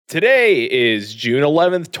Today is June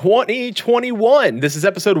 11th, 2021. This is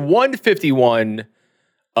episode 151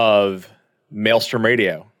 of Maelstrom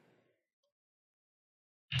Radio.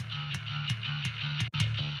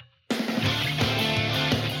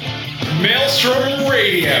 Maelstrom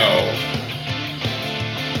Radio.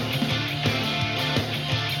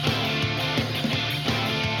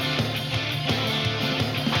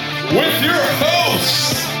 With your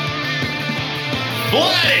hosts,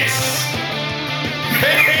 Gladys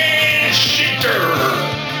and Shitter.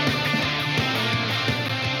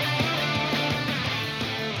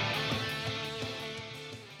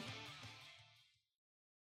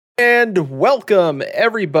 And welcome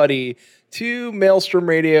everybody to Maelstrom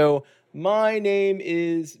Radio. My name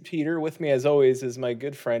is Peter. With me, as always, is my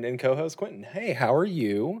good friend and co-host Quentin. Hey, how are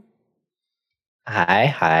you?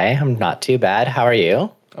 Hi. I'm not too bad. How are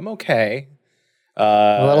you? I'm okay.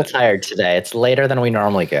 I'm a little tired today. It's later than we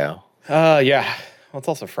normally go. Yeah. Well, it's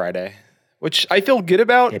also Friday, which I feel good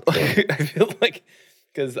about. I feel like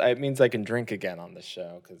because it means I can drink again on this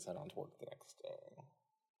show because I don't have to work the next day.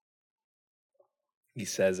 He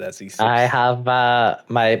says as he says. I have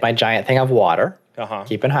my giant thing of water.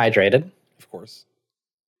 Keeping hydrated. Of course.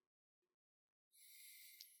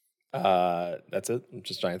 That's it?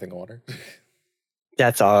 Just giant thing of water?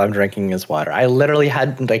 That's all I'm drinking is water. I literally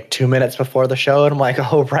had like 2 minutes before the show, and I'm like,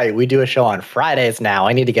 oh, right, we do a show on Fridays now.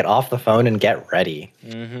 I need to get off the phone and get ready.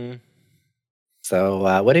 Mm-hmm.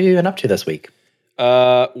 So what have you been up to this week?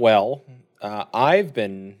 I've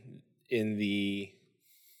been in the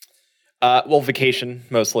vacation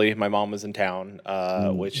mostly. My mom was in town,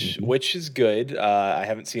 which is good. I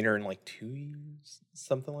haven't seen her in like 2 years,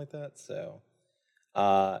 something like that. So,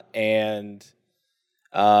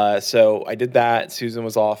 so I did that. Susan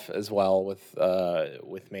was off as well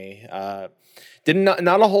with me.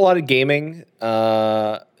 Not a whole lot of gaming,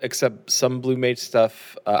 except some Blue Mage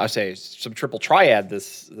stuff. I say some Triple Triad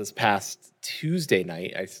this past Tuesday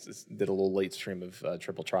night. I did a little late stream of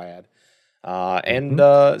Triple Triad. And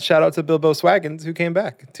shout out to Bilbo Swaggins who came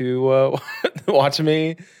back to watch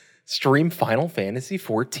me stream Final Fantasy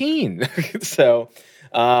 14. So,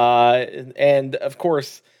 and of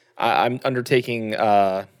course, I'm undertaking.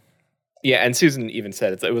 And Susan even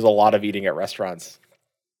said it was a lot of eating at restaurants.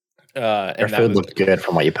 Your food looked good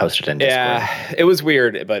from what you posted in Discord. Yeah, it was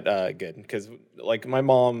weird, but good because like my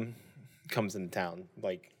mom comes into town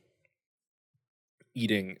like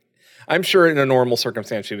eating. I'm sure in a normal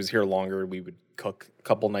circumstance, she was here longer. We would cook a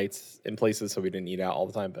couple nights in places, so we didn't eat out all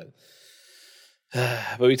the time. But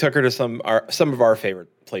we took her to some of our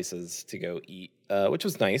favorite places to go eat, which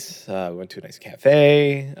was nice. We went to a nice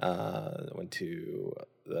cafe. Went to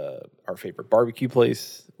our favorite barbecue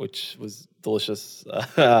place, which was delicious.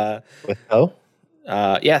 With Poe?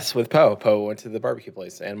 Yes, with Poe. Poe went to the barbecue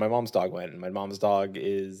place, and my mom's dog went. And my mom's dog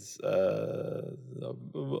is a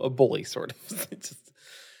bully, sort of.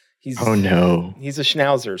 Oh no! He's a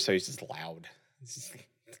schnauzer, so he's just loud.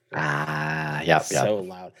 Yep. So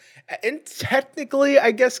loud. And technically,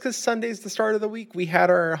 I guess because Sunday's the start of the week, we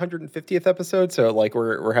had our 150th episode, so like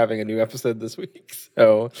we're having a new episode this week.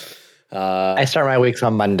 So I start my weeks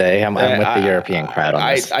on Monday. I'm with the European crowd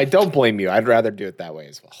on this. I don't blame you. I'd rather do it that way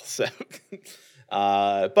as well. So,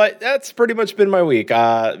 but that's pretty much been my week.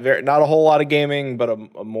 Not a whole lot of gaming,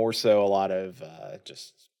 but more so a lot of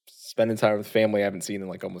just spending time with family I haven't seen in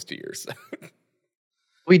like almost 2 years.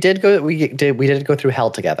 We did go through hell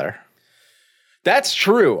together. That's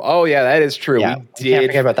true. Oh yeah, that is true. Yeah, we did. Can't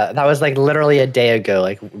forget about that. That was like literally a day ago,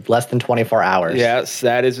 like less than 24 hours. Yes,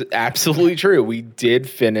 that is absolutely true. We did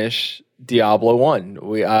finish Diablo 1.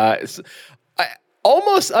 We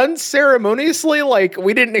almost unceremoniously, like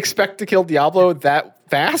we didn't expect to kill Diablo that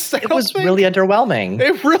fast. It was really underwhelming.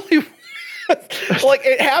 It really was. Like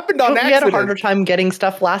it happened on accident. We had a harder time getting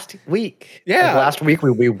stuff last week. Yeah. Like last week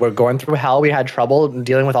we were going through hell. We had trouble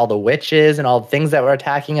dealing with all the witches and all the things that were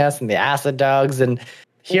attacking us and the acid dogs. And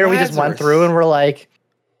here we just went through and we're like,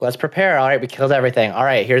 let's prepare. All right, we killed everything. All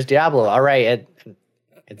right, here's Diablo. All right,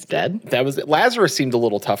 it's dead. That was it. Lazarus seemed a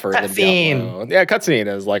little tougher than Diablo. Yeah, cutscene.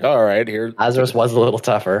 I was like, all right, here. Lazarus was a little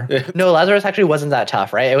tougher. No, Lazarus actually wasn't that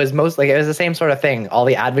tough, right? It was it was the same sort of thing. All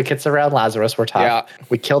the advocates around Lazarus were tough. Yeah.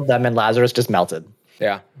 We killed them and Lazarus just melted.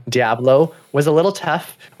 Yeah. Diablo was a little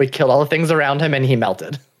tough. We killed all the things around him and he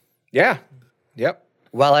melted. Yeah. Yep.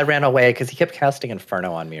 Well, I ran away because he kept casting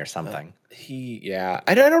Inferno on me or something.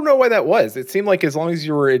 I don't know why that was. It seemed like as long as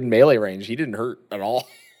you were in melee range, he didn't hurt at all.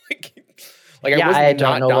 I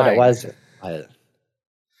don't know what it was. I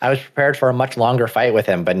was prepared for a much longer fight with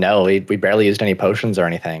him, but no, we barely used any potions or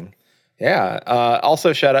anything. Yeah.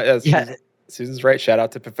 Also, shout out. Susan's right. Shout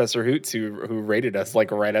out to Professor Hoots who rated us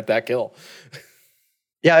like right at that kill.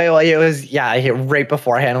 Yeah, well, it was right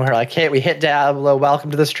beforehand. We were like, "Hey, we hit Diablo.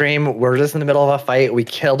 Welcome to the stream. We're just in the middle of a fight. We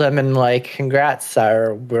killed him, and like, congrats,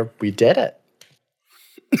 sir. We did it."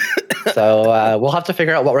 So we'll have to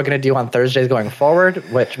figure out what we're going to do on Thursdays going forward.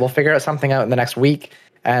 Which we'll figure out something out in the next week,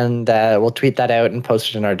 and we'll tweet that out and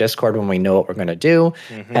post it in our Discord when we know what we're going to do.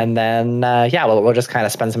 And then we'll just kind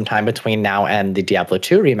of spend some time between now and the Diablo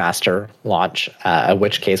 2 remaster launch. In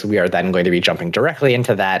which case, we are then going to be jumping directly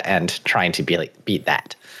into that and trying to beat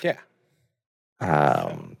that. Yeah.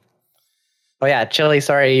 Oh yeah, Chili,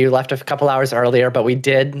 sorry you left a couple hours earlier, but we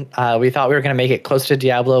did. We thought we were going to make it close to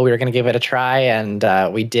Diablo. We were going to give it a try, and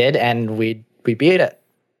we did, and we beat it. It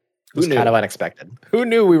was kind of unexpected. Who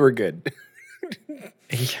knew we were good?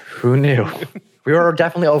 Who knew? We were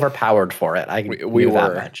definitely overpowered for it. We were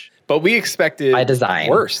that much. But we expected by design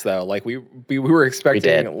worse though. Like we were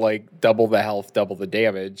expecting like double the health, double the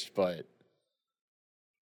damage, but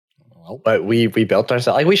we built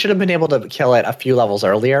ourselves. Like we should have been able to kill it a few levels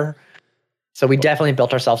earlier. So we definitely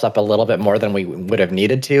built ourselves up a little bit more than we would have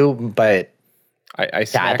needed to, but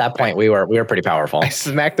at that point we were pretty powerful. I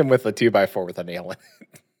smacked him with a 2x4 with a nail in it.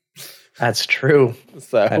 That's true.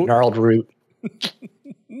 So that gnarled root.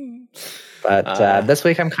 But this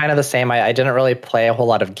week I'm kind of the same. I didn't really play a whole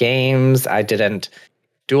lot of games. I didn't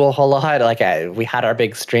do a whole lot. Like we had our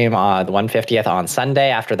big stream on the 150th on Sunday.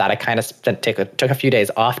 After that, I kind of took a few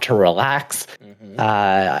days off to relax.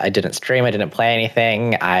 I didn't stream. I didn't play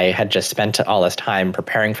anything. I had just spent all this time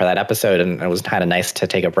preparing for that episode, and it was kind of nice to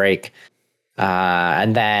take a break.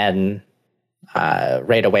 And then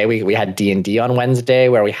right away, we had D&D on Wednesday,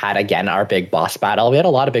 where we had, again, our big boss battle. We had a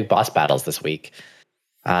lot of big boss battles this week.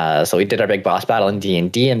 So we did our big boss battle in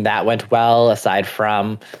D&D, and that went well, aside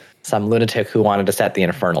from some lunatic who wanted to set the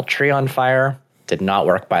infernal tree on fire. Did not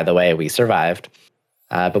work, by the way. We survived.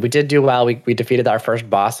 But we did do well. We defeated our first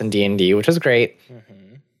boss in D&D, which was great.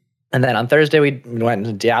 And then on Thursday, we went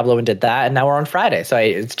into Diablo and did that, and now we're on Friday. So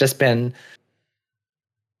it's just been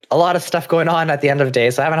a lot of stuff going on at the end of the day,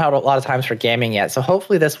 so I haven't had a lot of times for gaming yet. So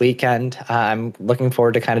hopefully this weekend, I'm looking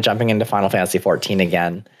forward to kind of jumping into Final Fantasy XIV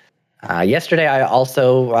again. Yesterday, I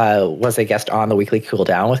also was a guest on the Weekly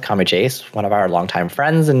Cooldown with Kami Jace, one of our longtime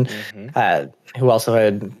friends, and who also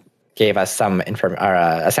had gave us some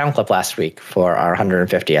a sound clip last week for our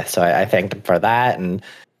 150th. So I thanked him for that, and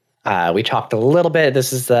we talked a little bit.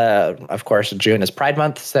 This is, of course, June is Pride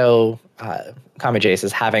Month, so Kami Jace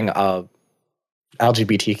is having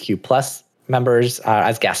LGBTQ plus members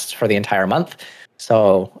as guests for the entire month.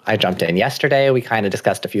 So I jumped in yesterday. We kind of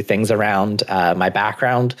discussed a few things around my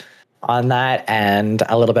background on that, and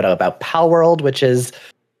a little bit about Palworld, which is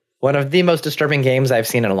one of the most disturbing games I've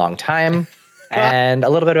seen in a long time. And a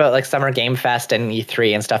little bit about like Summer Game Fest and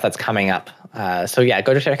E3 and stuff that's coming up. So yeah,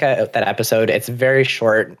 go to check out that episode. It's very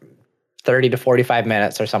short, 30 to 45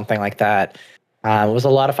 minutes or something like that. It was a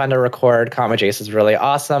lot of fun to record. Kami Jace is really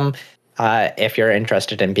awesome. If you're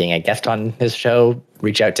interested in being a guest on his show,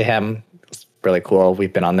 reach out to him. It's really cool.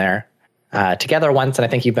 We've been on there together once, and I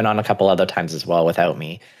think you've been on a couple other times as well without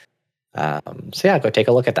me. So yeah, go take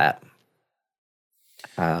a look at that.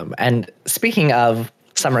 And speaking of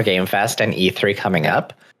Summer Game Fest and E3 coming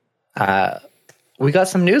up, we got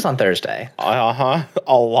some news on Thursday. A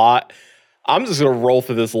lot. I'm just gonna roll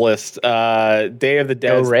through this list. Day of the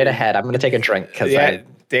Devs. Go right ahead. I'm gonna take a drink because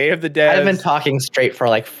Day of the Devs. I've been talking straight for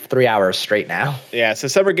like 3 hours straight now. Yeah, so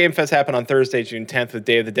Summer Game Fest happened on Thursday, June 10th, with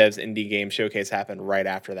Day of the Devs Indie Game Showcase happened right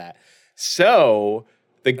after that. So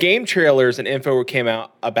the game trailers and info came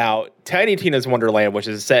out about Tiny Tina's Wonderland, which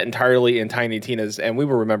is set entirely in Tiny Tina's, and we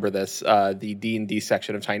will remember this, the D&D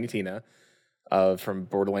section of Tiny Tina from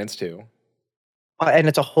Borderlands 2. And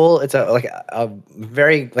it's a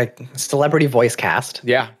very like celebrity voice cast.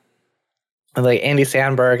 Yeah. Like Andy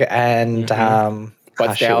Samberg and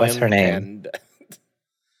what's her name?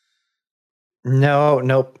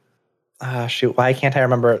 Nope. Shoot, why can't I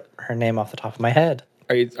remember her name off the top of my head?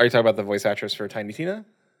 Are you talking about the voice actress for Tiny Tina?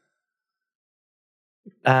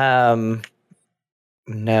 No.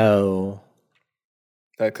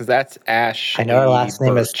 Because that's Ash. I know her last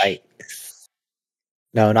name is Sykes.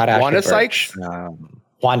 No, not Ashley Wanda Birch. Sykes?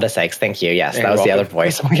 Wanda Sykes, thank you. Yes, that was the other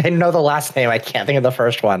voice. I know the last name. I can't think of the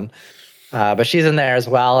first one. But she's in there as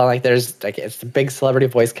well. And like there's like it's a big celebrity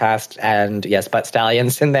voice cast, and yes, Butt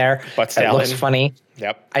Stallion's in there. Butt Stallion. It looks funny.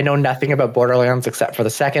 Yep. I know nothing about Borderlands except for the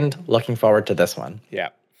second. Looking forward to this one. Yeah.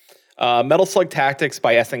 Metal Slug Tactics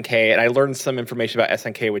by SNK, and I learned some information about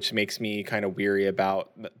SNK, which makes me kind of weary about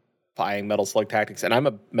buying Metal Slug Tactics. And I'm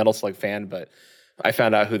a Metal Slug fan, but I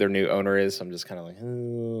found out who their new owner is, so I'm just kind of like,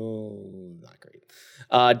 oh, not great.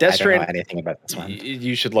 Death Stranding. I don't know anything about this one.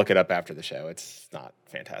 You should look it up after the show. It's not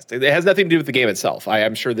fantastic. It has nothing to do with the game itself.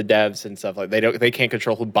 I'm sure the devs and stuff they can't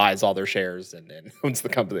control who buys all their shares and owns the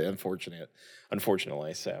company.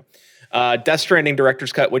 Unfortunately. So, Death Stranding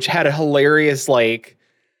director's cut, which had a hilarious Kojima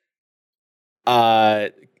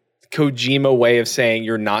way of saying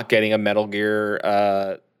you're not getting a Metal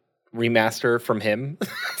Gear remaster from him.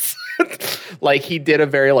 Like he did a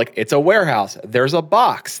very it's a warehouse. There's a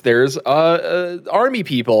box. There's army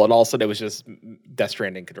people, and all of a sudden it was just Death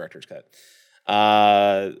Stranding director's cut,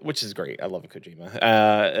 which is great. I love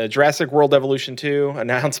Kojima. Jurassic World Evolution 2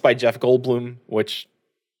 announced by Jeff Goldblum, which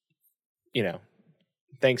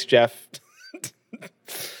thanks Jeff.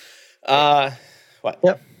 What?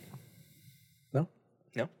 Yep. No.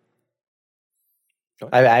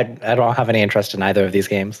 I don't have any interest in either of these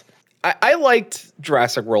games. I liked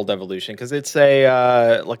Jurassic World Evolution because it's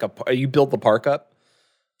a you build the park up.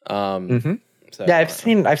 So, yeah, I've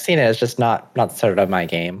seen it. It's just not sort of my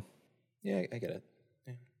game. Yeah, I get it.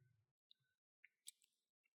 Yeah.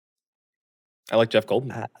 I like Jeff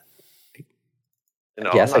Goldblum.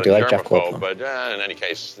 Yes, I do like Jeff Goldblum. But in any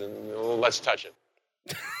case, let's touch it.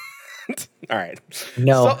 All right.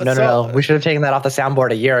 No. We should have taken that off the soundboard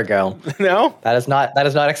a year ago. No, that is not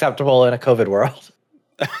acceptable in a COVID world.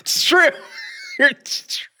 It's true.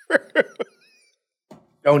 It's true.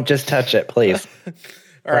 Don't just touch it, please.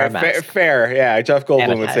 All right, fair. Yeah, Jeff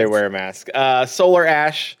Goldblum would say wear a mask. Solar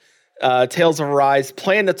Ash, Tales of Arise,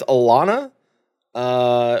 Planet Alana,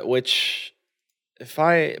 which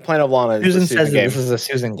Planet Alana is Susan a Susan says game. This is a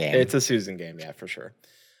Susan game. It's a Susan game, yeah, for sure.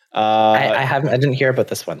 I didn't hear about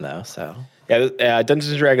this one though, so. Yeah,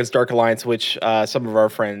 Dungeons & Dragons Dark Alliance, which some of our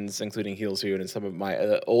friends, including Heelsoon and some of my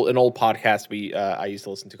an old podcast I used to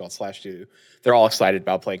listen to called Slash 2, they're all excited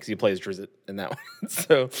about playing because he plays Drizzt in that one.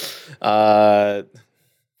 So,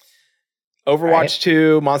 Overwatch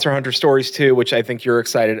 2, Monster Hunter Stories 2, which I think you're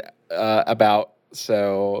excited about.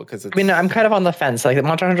 So, because I'm kind of on the fence. Like, the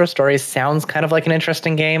Monster Hunter Stories sounds kind of like an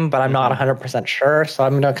interesting game, but I'm not 100% sure. So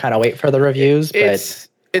I'm gonna kind of wait for the reviews. But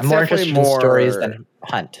I'm more interested in stories than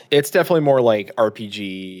Hunt. It's definitely more like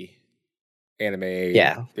RPG, anime.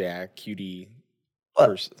 Yeah, cutie.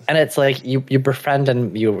 And it's like you befriend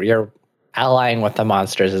and you're allying with the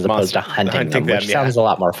monsters as opposed to hunting them, which sounds a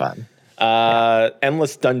lot more fun.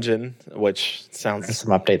 Endless Dungeon, which sounds... There's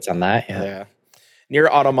some updates on that, yeah. Nier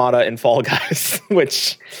Automata and Fall Guys,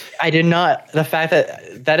 which... I did not... The fact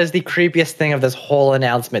that is the creepiest thing of this whole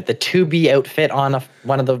announcement. The 2B outfit on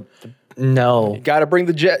one of the... No. You got to bring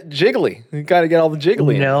the jiggly. You got to get all the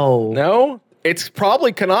jiggly in. No? It's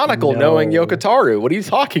probably canonical knowing Yoko Taro. What are you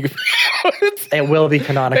talking about? It will be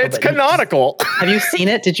canonical. It's canonical. Have you seen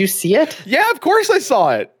it? Did you see it? Yeah, of course I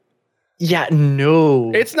saw it. Yeah,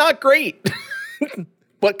 no. It's not great.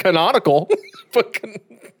 But canonical.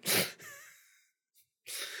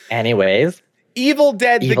 Anyways. Evil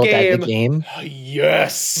Dead the game.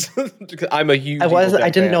 Yes. I'm a huge I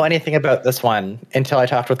didn't know anything about this one until I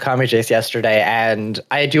talked with Kami Jace yesterday, and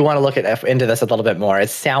I do want to look into this a little bit more. It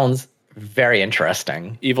sounds very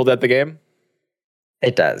interesting. Evil Dead the game?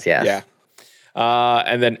 It does, yes. Yeah.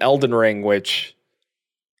 And then Elden Ring, which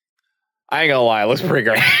I ain't gonna lie, looks pretty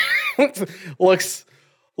great. looks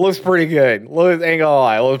pretty good. Ain't gonna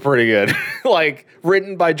lie, looks pretty good. Like,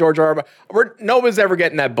 written by George R. R. No one's ever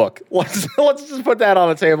getting that book. Let's just put that on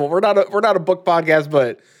the table. We're not a book podcast,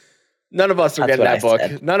 but none of us are getting that book.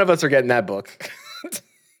 Said. None of us are getting that book.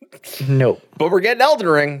 No. But we're getting Elden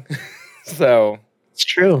Ring. So it's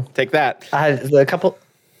true. Take that. A couple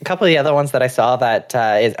of the other ones that I saw that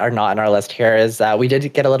are not on our list here is we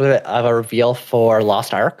did get a little bit of a reveal for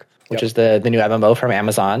Lost Ark, which is the new MMO from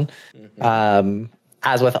Amazon. Mm-hmm.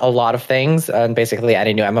 As with a lot of things, and basically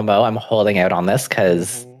any new MMO, I'm holding out on this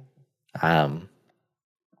because, MMOs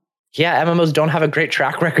don't have a great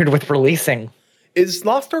track record with releasing. Is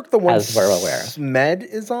Lost Ark the one as we're aware? Smed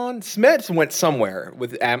is on? Smed went somewhere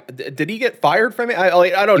with. Did he get fired from it? I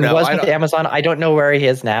don't know. He was with Amazon. I don't know where he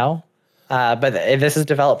is now. But this is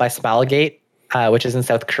developed by Smilegate, which is in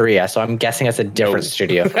South Korea. So I'm guessing it's a different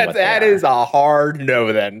studio. That is a hard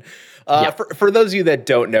no then. For those of you that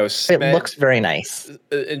don't know, Smed, it looks very nice.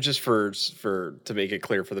 And just for to make it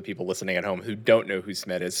clear for the people listening at home who don't know who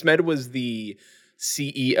Smed is, Smed was the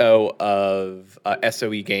CEO of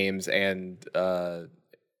SOE Games and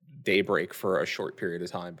Daybreak for a short period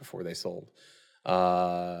of time before they sold.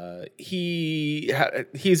 He's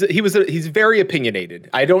very opinionated.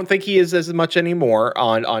 I don't think he is as much anymore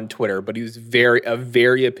on Twitter, but he was a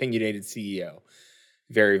very opinionated CEO.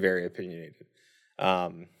 Very, very opinionated.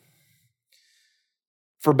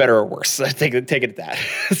 for better or worse. Take it at that.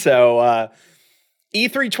 So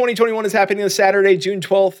E3 2021 is happening this Saturday, June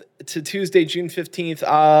 12th to Tuesday, June 15th.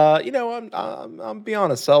 I'm be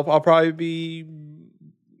honest. I'll probably be.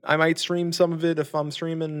 I might stream some of it if I'm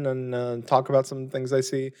streaming and talk about some things I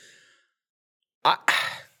see.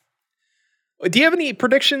 Do you have any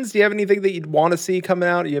predictions? Do you have anything that you'd want to see coming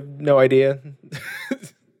out? You have no idea.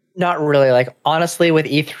 Not really. Like, honestly, with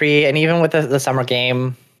E3 and even with the Summer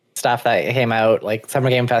Game stuff that came out, like Summer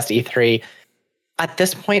Game Fest E3, at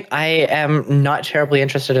this point, I am not terribly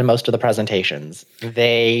interested in most of the presentations.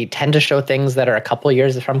 They tend to show things that are a couple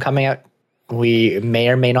years from coming out. We may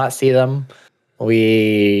or may not see them.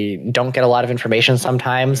 We don't get a lot of information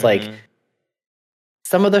sometimes. Like,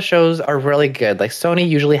 some of the shows are really good. Like, Sony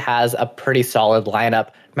usually has a pretty solid lineup.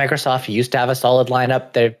 Microsoft used to have a solid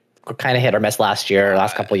lineup. They were kind of hit or miss last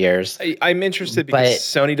couple years. I'm interested because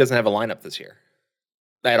Sony doesn't have a lineup this year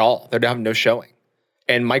at all. They have no showing,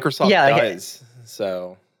 and Microsoft does.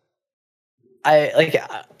 So,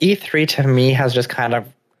 E3 to me has just kind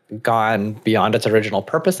of gone beyond its original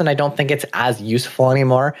purpose, and I don't think it's as useful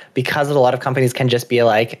anymore because a lot of companies can just be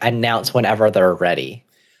like, announce whenever they're ready.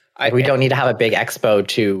 We don't need to have a big expo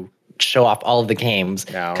to show off all of the games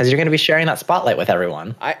because you're going to be sharing that spotlight with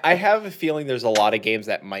everyone. I have a feeling there's a lot of games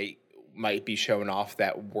that might be shown off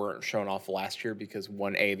that weren't shown off last year because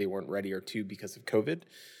one, A, they weren't ready, or two, because of COVID.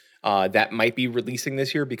 That might be releasing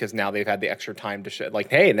this year because now they've had the extra time to show,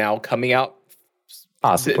 like, hey, now coming out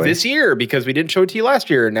this year because we didn't show it to you last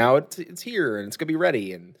year. Now it's here and it's going to be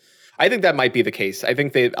ready. And I think that might be the case. I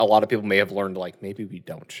think a lot of people may have learned, like, maybe we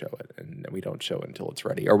don't show it and we don't show it until it's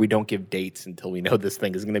ready, or we don't give dates until we know this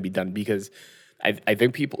thing is going to be done, because I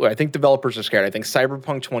think developers are scared. I think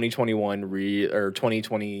Cyberpunk 2021 or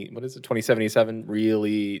 2020, what is it, 2077,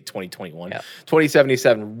 really 2021,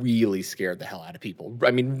 2077 really scared the hell out of people. I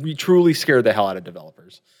mean, we truly scared the hell out of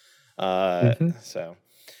developers. So.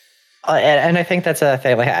 And I think that's a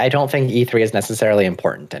thing. Like, I don't think E3 is necessarily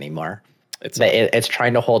important anymore. It's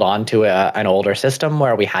trying to hold on to an older system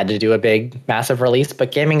where we had to do a big, massive release,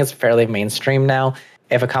 but gaming is fairly mainstream now.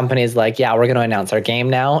 If a company is like, yeah, we're going to announce our game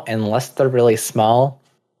now, unless they're really small,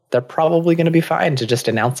 they're probably going to be fine to just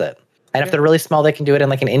announce it. And if they're really small, they can do it in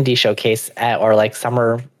like an indie showcase or like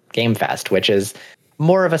Summer Game Fest, which is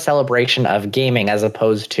more of a celebration of gaming as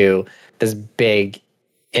opposed to this big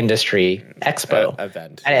industry expo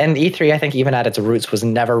event. And E3, I think, even at its roots, was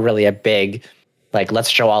never really a big, like, let's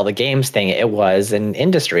show all the games thing. It was an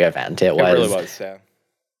industry event. It really was, yeah.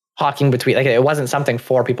 Talking between, like, it wasn't something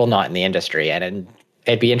for people not in the industry, and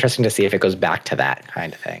it'd be interesting to see if it goes back to that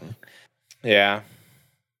kind of thing. Yeah.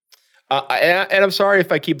 And I'm sorry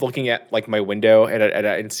if I keep looking at, like, my window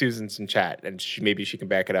and Susan's in chat, and maybe she can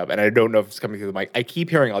back it up. And I don't know if it's coming through the mic. I keep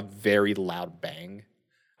hearing a very loud bang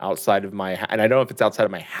outside of and I don't know if it's outside of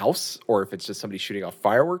my house or if it's just somebody shooting off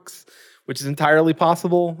fireworks, which is entirely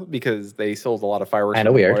possible because they sold a lot of fireworks. Kind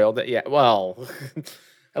of weird. Yeah, well,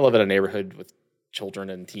 I live in a neighborhood with children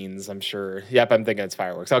and teens, I'm sure. Yep, I'm thinking it's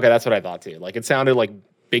fireworks. Okay, that's what I thought too. Like, it sounded like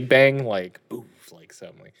Big Bang, like boof, like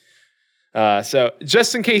something. So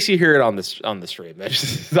just in case you hear it on the stream,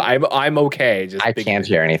 I'm okay. Just I can't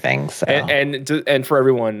hear anything. So. And for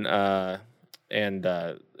everyone, and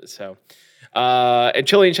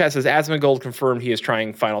Chilean Chat says Asmongold confirmed he is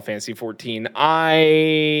trying Final Fantasy 14.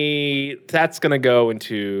 That's gonna go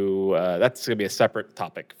into that's gonna be a separate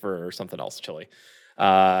topic for something else, Chile.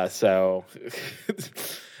 But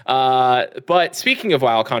speaking of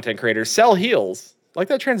WoW content creators, Sell Heals. Like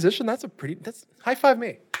that transition? That's high five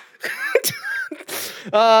me.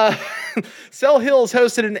 Sell Hills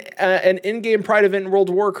hosted an in-game Pride event in World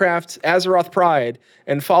of Warcraft, Azeroth Pride,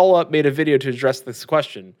 and Follow Up made a video to address this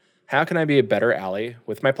question. How can I be a better ally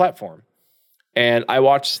with my platform? And I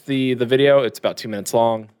watched the video. It's about 2 minutes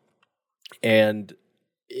long. And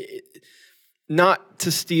not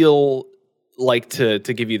to steal, like, to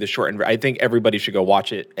give you the short end, I think everybody should go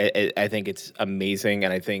watch it. I think it's amazing.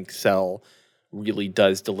 And I think Cell really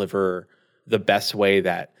does deliver the best way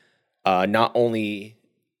that not only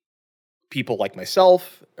people like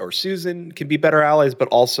myself or Susan can be better allies, but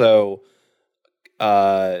also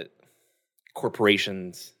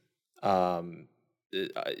corporations,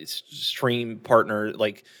 stream partner,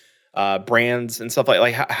 like brands and stuff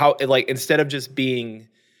like how instead of just being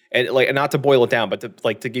and not to boil it down, but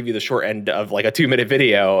to give you the short end of like a 2-minute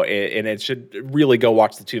video, and it should really go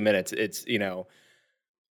watch the 2 minutes. It's,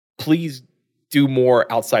 please do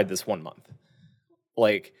more outside this 1 month,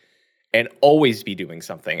 and always be doing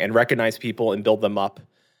something and recognize people and build them up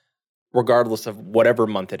regardless of whatever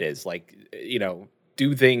month it is.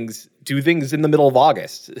 do things in the middle of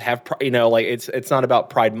August. Have like it's not about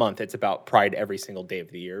Pride Month. It's about Pride every single day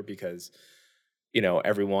of the year, because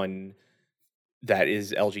everyone that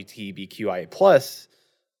is LGBTQIA plus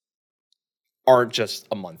aren't just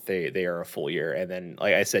a month. They are a full year. And then,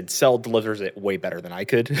 like I said, Cell delivers it way better than I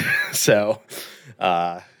could. So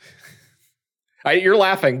you're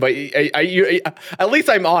laughing, but at least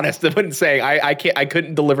I'm honest when saying I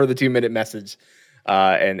couldn't deliver the 2-minute message.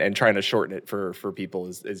 And trying to shorten it for people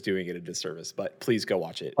is doing it a disservice. But please go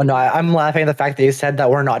watch it. Oh no, I'm laughing at the fact that you said that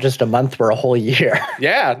we're not just a month, we're a whole year.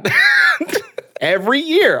 Yeah. Every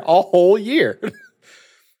year, a whole year.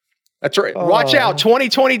 That's right. Oh. Watch out,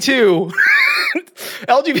 2022.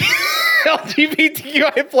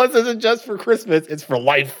 LGBTQI plus isn't just for Christmas, it's for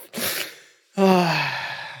life.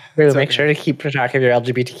 Make sure to keep track of your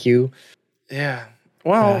LGBTQ. Yeah.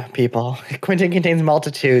 Well, people. Quentin contains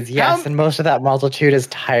multitudes, yes, and most of that multitude is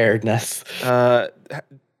tiredness.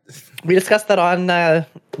 We discussed that on the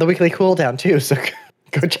weekly cooldown too, so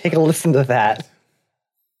go take a listen to that.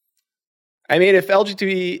 I mean, if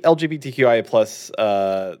LGBTQIA plus,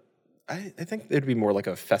 I think it'd be more like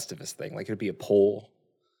a Festivus thing. Like it'd be a poll,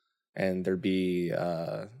 and there'd be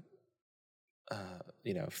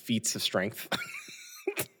feats of strength,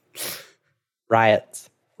 riots,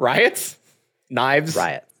 knives,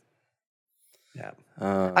 riots. Yeah.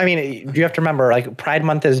 I mean, you have to remember, like, Pride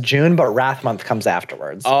Month is June, but Wrath Month comes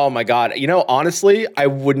afterwards. Oh my God! Honestly, I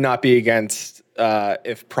would not be against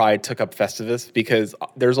if Pride took up Festivus, because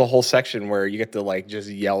there's a whole section where you get to like just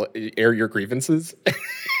air your grievances.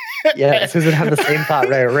 Yeah, Susan had the same thought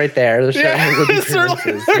right there. They're sharing your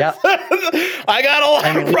grievances. Yep. I got a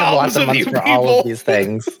lot of problems with you people. All of these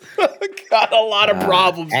things. Got a lot of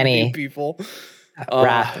problems with you people.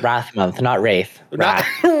 Wrath Month, not Wraith. Wrath.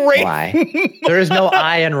 Wraith. Why? There is no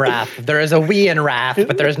I in Wrath. There is a we in Wrath,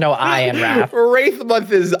 but there is no I in Wrath. Wraith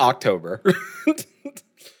Month is October.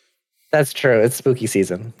 That's true. It's spooky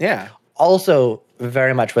season. Yeah. Also,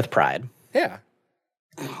 very much with Pride. Yeah.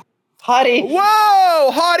 Hottie.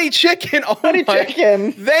 Whoa! Hottie Chicken. Oh, Hottie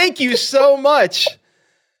Chicken. Thank you so much.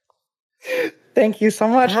 Thank you so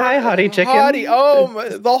much. Hi, Hottie Chicken.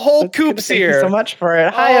 Hottie. The whole coop's here. Thank you so much for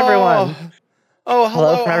it. Hi, everyone. Oh,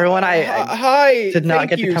 hello from everyone. Hi. Did not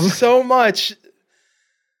get to come. So much.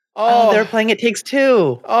 Oh, they're playing It Takes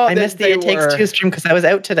Two. Oh, I missed the It Takes Two stream because I was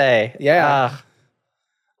out today. Yeah.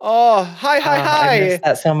 Hi. I missed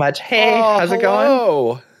that so much. Hey, how's it going?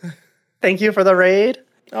 Hello. Thank you for the raid.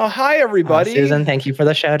 Oh, hi, everybody. Susan, thank you for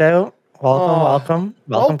the shout out. Welcome,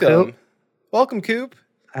 Coop. Welcome, Coop.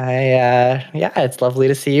 It's lovely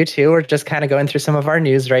to see you too. We're just kind of going through some of our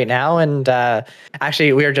news right now, and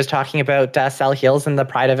actually, we were just talking about Cell Heels and the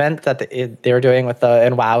Pride event that they were doing with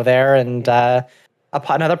in WoW there, and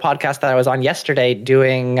another podcast that I was on yesterday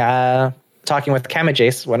doing talking with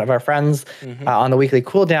Kamajace, one of our friends, on the weekly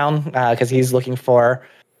cooldown because he's looking for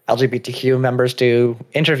LGBTQ members to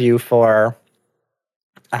interview for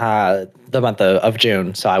the month of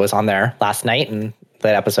June. So I was on there last night, and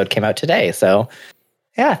that episode came out today. So.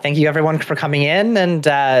 Yeah, thank you everyone for coming in, and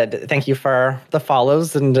thank you for the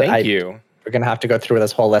follows. And thank you. We're gonna have to go through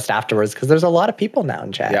this whole list afterwards because there's a lot of people now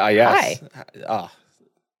in chat. Yeah, yes. Hi.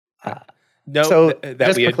 No, so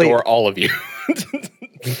that we quickly, adore all of you. We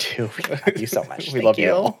do. We love you so much. We love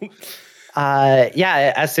you all.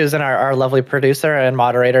 As Susan, our lovely producer and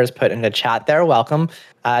moderator, has put in the chat there, welcome.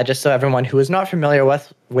 Just so everyone who is not familiar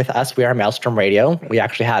with us, we are Maelstrom Radio. We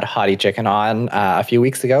actually had Hottie Chicken on a few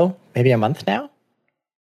weeks ago, maybe a month now.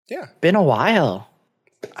 Yeah, been a while.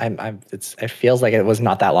 It feels like it was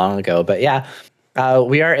not that long ago, but yeah,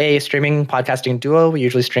 we are a streaming podcasting duo. We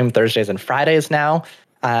usually stream Thursdays and Fridays now,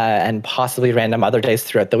 and possibly random other days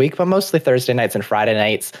throughout the week, but mostly Thursday nights and Friday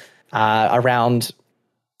nights around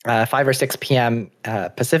 5 or 6 p.m.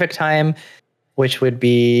 Pacific time, which would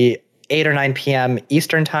be 8 or 9 p.m.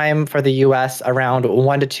 Eastern time for the U.S., around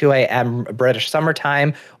 1 to 2 a.m. British summer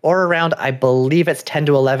time, or around, I believe it's 10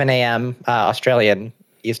 to 11 a.m. Australian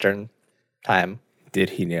Eastern time. Did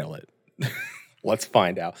he nail it? Let's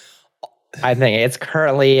find out. I think it's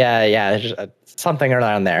currently something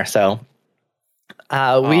around there. So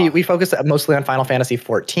we focus mostly on Final Fantasy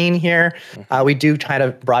 14 here. We do kind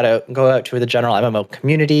of go out to the general MMO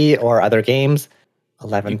community or other games.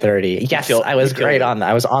 11:30. Yes, I was great on that.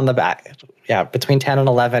 I was on the back. Yeah, between 10 and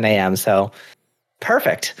 11 a.m. So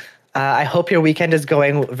perfect. I hope your weekend is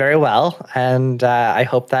going very well, and I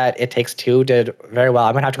hope that It Takes Two did very well.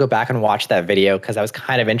 I'm going to have to go back and watch that video because I was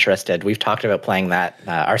kind of interested. We've talked about playing that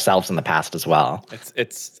ourselves in the past as well.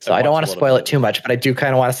 So I don't want to spoil it too much, but I do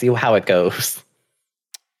kind of want to see how it goes.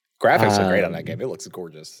 Graphics are great on that game. It looks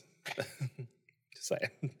gorgeous. Just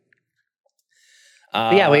saying.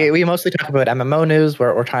 But yeah, we mostly talk about MMO news.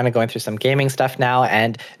 We're trying to go through some gaming stuff now.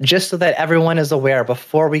 And just so that everyone is aware,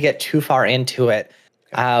 before we get too far into it,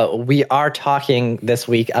 we are talking this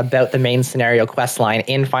week about the main scenario quest line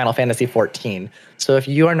in Final Fantasy XIV. So if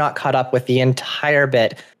you are not caught up with the entire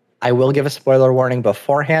bit, I will give a spoiler warning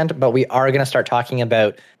beforehand, but we are going to start talking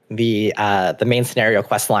about the main scenario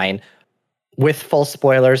quest line with full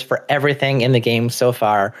spoilers for everything in the game so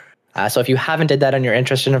far. So if you haven't did that and you're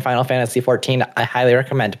interested in Final Fantasy XIV, I highly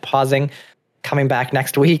recommend pausing. Coming back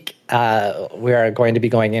next week, we are going to be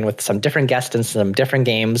going in with some different guests and some different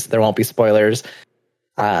games. There won't be spoilers.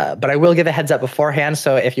 But I will give a heads up beforehand.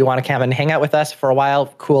 So if you want to come and hang out with us for a while,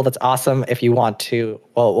 cool, that's awesome. If you want to,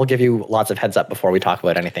 well, we'll give you lots of heads up before we talk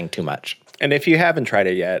about anything too much. And if you haven't tried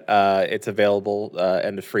it yet, it's available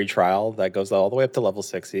in a free trial that goes all the way up to level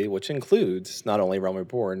 60, which includes not only Realm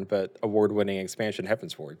Reborn, but award-winning expansion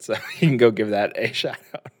Heavensward. So you can go give that a shout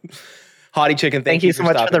out. Hottie Chicken, thank you so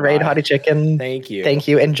much for the raid, Hottie Chicken. Thank you. Thank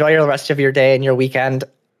you. Enjoy the rest of your day and your weekend.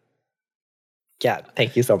 Yeah,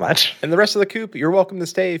 thank you so much. And the rest of the coop, you're welcome to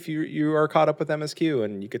stay if you are caught up with MSQ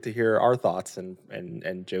and you get to hear our thoughts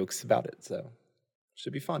and jokes about it. So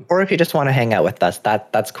should be fun. Or if you just want to hang out with us,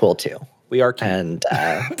 that's cool too. We are cute. And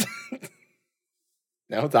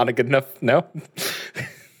no, it's not a good enough. No.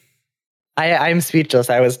 I'm speechless.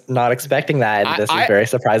 I was not expecting that. This is very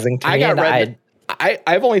surprising to me. Got red.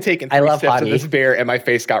 I've only taken 3 steps of this beer and my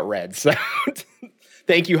face got red. So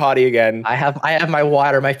thank you, Hottie, again. I have my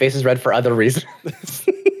water. My face is red for other reasons.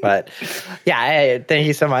 But yeah, thank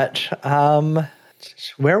you so much.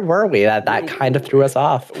 Where were we? That kind of threw us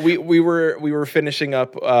off. We were finishing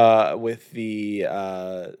up with the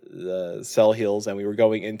Cell Heals, and we were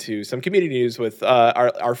going into some community news with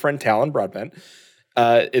our friend Talon Broadbent.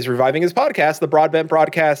 Is reviving his podcast, the Broadbent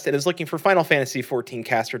Broadcast, and is looking for Final Fantasy XIV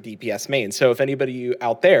caster DPS main. So if anybody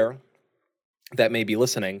out there that may be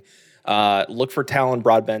listening, look for Talon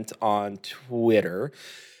Broadbent on Twitter.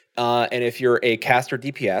 And if you're a caster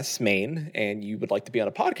DPS main and you would like to be on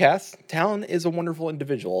a podcast, Talon is a wonderful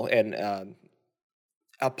individual and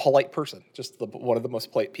a polite person. Just one of the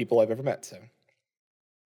most polite people I've ever met.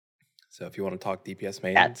 So if you want to talk DPS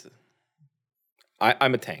mains,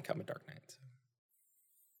 I'm a tank. I'm a Dark Knight.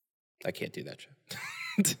 So I can't do that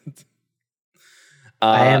shit.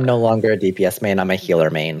 I am no longer a DPS main. I'm a healer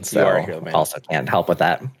main. So you are a healer main. Also can't help with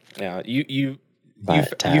that. Yeah, you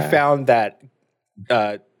found that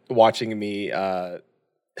watching me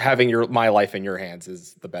having my life in your hands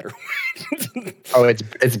is the better way. Oh,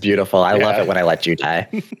 it's beautiful. I love it when I let you die.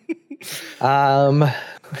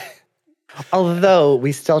 Although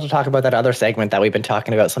we still have to talk about that other segment that we've been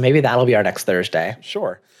talking about, so maybe that'll be our next Thursday.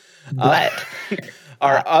 Sure. But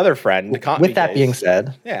our other friend, with that being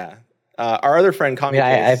said, our other friend,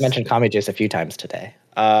 I've mentioned Kami Jace a few times today.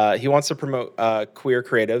 He wants to promote queer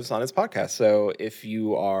creatives on his podcast. So if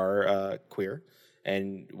you are queer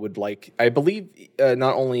and would like, I believe,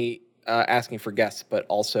 not only asking for guests, but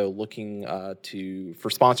also looking for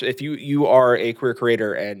sponsor. If you are a queer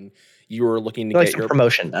creator and you are looking to get your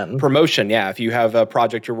promotion done. Promotion, yeah. If you have a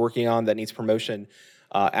project you're working on that needs promotion,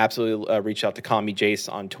 absolutely reach out to Kami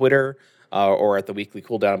Jace on Twitter. Or at the Weekly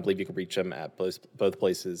Cooldown. I believe you can reach him at both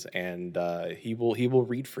places, and he will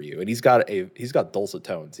read for you. And he's got dulcet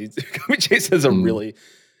tones. Kami Jace has a really,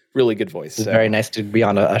 really good voice. It's very nice to be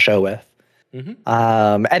on a show with.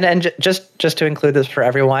 Mm-hmm. And then just to include this for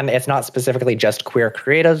everyone, it's not specifically just queer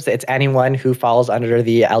creatives. It's anyone who falls under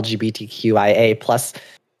the LGBTQIA plus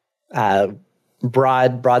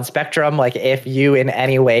broad spectrum. Like if you in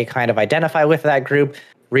any way kind of identify with that group,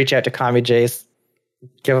 reach out to Kami Jace.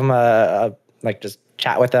 Give him just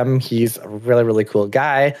chat with him. He's a really, really cool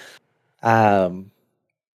guy. Just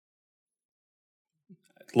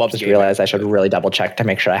realized I should really double check to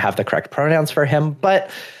make sure I have the correct pronouns for him, but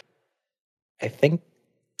I think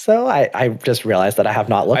so. I just realized that I have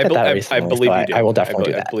not looked at that recently. I believe you do. I will definitely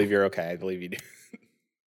do that. I believe you're okay. I believe you do.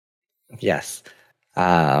 Yes.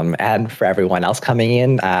 And for everyone else coming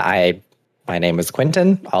in, my name is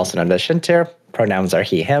Quentin, also known as Shintir. Pronouns are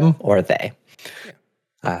he, him, or they.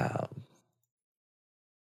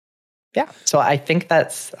 So I think I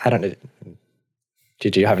don't know.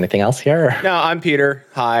 Did you have anything else here? No, I'm Peter.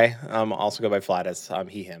 Hi. Also go by Flatus. I'm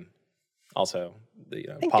he, him. Also,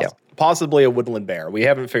 possibly a woodland bear. We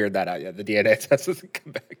haven't figured that out yet. The DNA test hasn't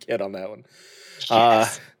come back yet on that one.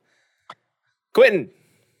 Yes. Quentin.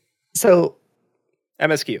 So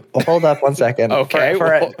MSQ. Hold up one second. Okay.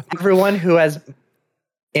 For everyone who is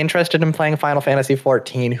interested in playing Final Fantasy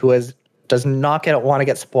XIV, does not want to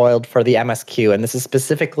get spoiled for the MSQ, and this is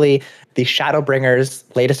specifically the Shadowbringers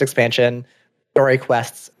latest expansion, story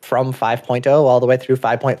quests from 5.0 all the way through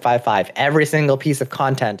 5.55. Every single piece of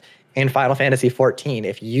content in Final Fantasy 14.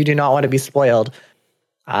 If you do not want to be spoiled,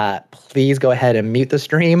 please go ahead and mute the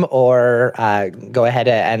stream or go ahead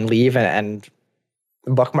and leave and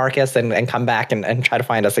bookmark us and come back and try to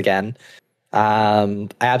find us again. I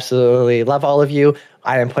absolutely love all of you.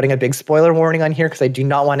 I am putting a big spoiler warning on here because I do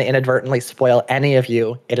not want to inadvertently spoil any of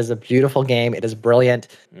you. It is a beautiful game. It is brilliant.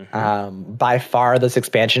 By far, this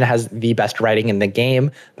expansion has the best writing in the game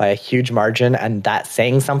by a huge margin, and that's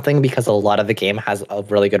saying something because a lot of the game has a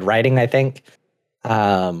really good writing, I think.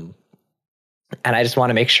 And I just want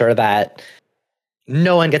to make sure that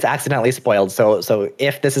no one gets accidentally spoiled. So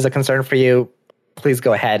if this is a concern for you, please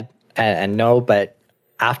go ahead and know. But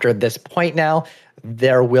after this point now,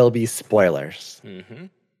 there will be spoilers.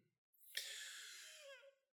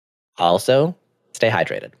 Also, stay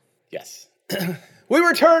hydrated. Yes. We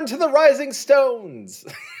return to the Rising Stones.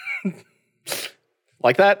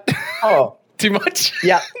 Like that? Oh, too much?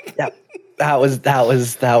 Yeah. That was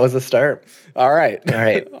a start. All right.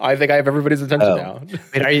 I think I have everybody's attention now.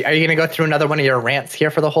 Wait, are you going to go through another one of your rants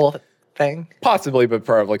here for the whole thing? Possibly, but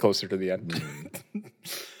probably closer to the end.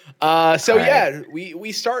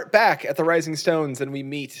 We start back at the Rising Stones, and we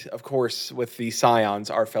meet, of course, with the Scions,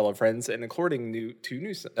 our fellow friends, and according to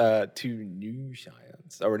new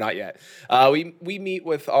Scions, or not yet. We meet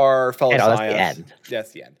with our fellow Scions. That's the end.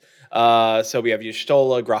 That's the end. So we have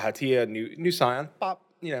Y'shtola, G'rahatia, new Scion, Pop,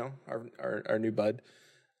 our new bud.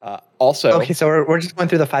 Also, okay, so we're just going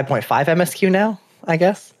through the 5.5 MSQ now, I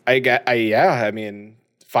guess. I mean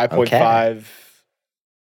 5.5. Okay.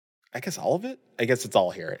 I guess all of it. I guess it's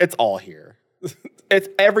all here. It's all here. It's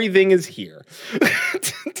everything is here.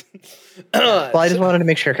 Well, I just wanted to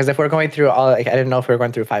make sure because if we're going through all, I didn't know if we were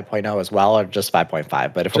going through 5.0 as well or just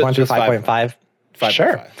 5.5. But if we're going through 5.5,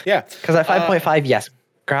 sure. Yeah, because at 5.5, yes,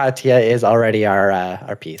 G'rahatia is already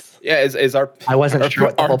our piece. Yeah, is our. I wasn't sure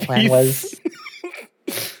what the whole plan was.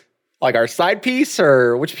 Like our side piece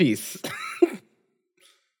or which piece?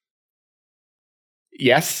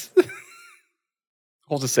 Yes.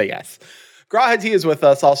 We'll just say yes. G'rahatia is with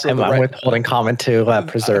us. Also, I'm withholding comment to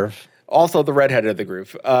preserve. Also, the redhead of the group.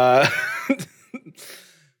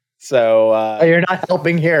 So you're not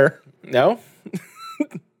helping here. No.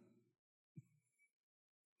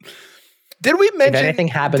 Did we mention if anything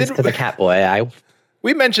happens to the cat boy?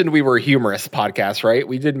 We mentioned we were a humorous podcast, right?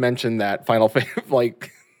 We did mention that Final Fantasy,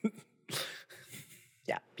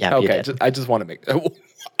 Yeah. Okay, I just want to make.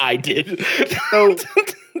 I did. So.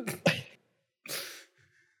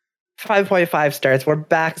 5.5 starts. We're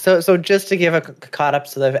back. So just to give a caught up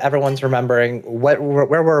so that everyone's remembering, where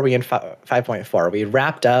were we in 5.4? We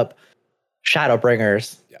wrapped up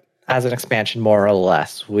Shadowbringers as an expansion, more or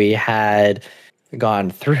less. We had gone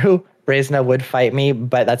through. Reizna would fight me,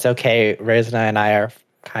 but that's okay. Reizna and I are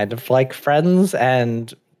kind of like friends,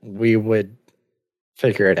 and we would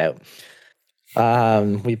figure it out.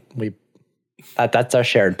 That's our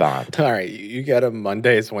shared bond. All right, you get them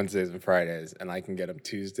Mondays, Wednesdays, and Fridays, and I can get them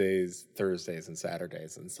Tuesdays, Thursdays, and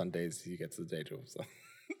Saturdays, and Sundays he gets the day to himself.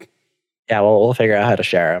 Yeah, we'll figure out how to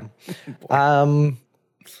share them.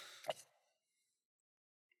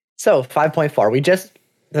 So 5.4, we just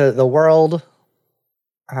the world.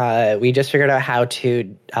 We just figured out how to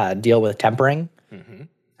deal with tempering,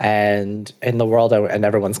 and in the world, and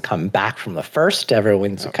everyone's come back from the first.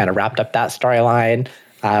 Everyone's kind of wrapped up that storyline.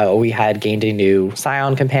 We had gained a new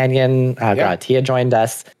Scion companion. G'rahatia joined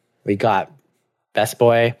us. We got Best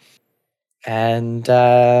Boy, and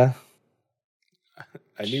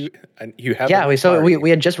you have we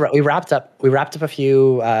had just we wrapped up a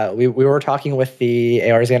few. We were talking with the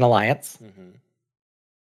Eorzean Alliance,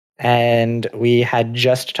 and we had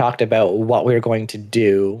just talked about what we were going to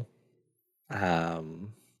do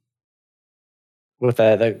with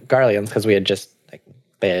the Garleans because we had just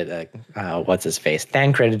what's his face?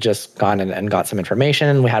 Thancred had just gone and got some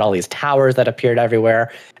information. We had all these towers that appeared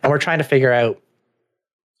everywhere, and we're trying to figure out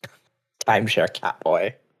timeshare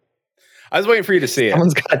Catboy. I was waiting for you to see it.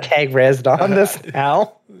 Someone's got to tag Reizna on this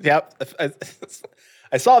now. Yep.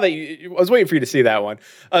 I saw that. I was waiting for you to see that one.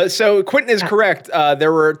 So Quentin is correct.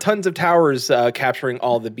 There were tons of towers capturing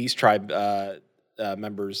all the Beast Tribe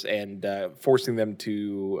members and forcing them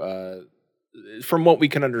to, from what we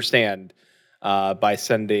can understand, by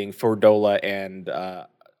sending Fordola and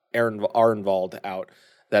Arenvald out,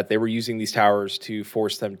 that they were using these towers to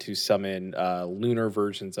force them to summon lunar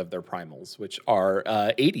versions of their primals, which are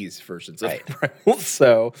 80s versions of their primals.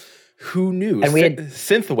 So who knew? And we had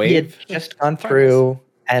just gone through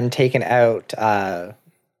and taken out... oh,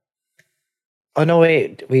 no,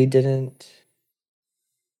 wait. We didn't...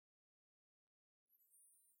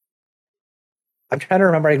 I'm trying to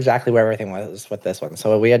remember exactly where everything was with this one.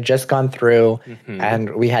 So we had just gone through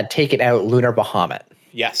and we had taken out Lunar Bahamut.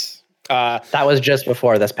 Yes. That was just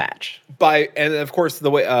before this patch. And of course,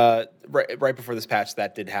 the way right before this patch,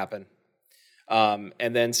 that did happen. And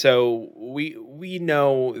then so we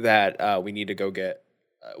know that we need to go get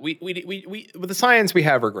we with the science we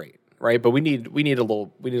have are great, right? But we need a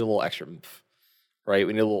little extra, right?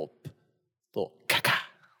 We need a little caca,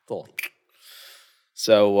 little.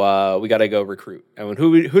 So we got to go recruit. And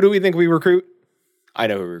who do we think we recruit? I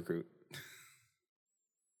know who we recruit.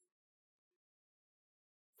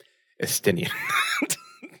 Estinian.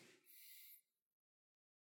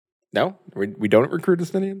 No, we don't recruit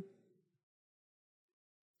Estinian.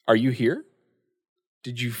 Are you here?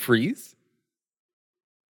 Did you freeze?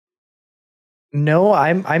 No,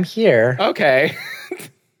 I'm here. Okay.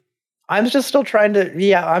 I'm just still trying to.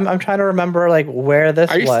 Yeah, I'm trying to remember like where this.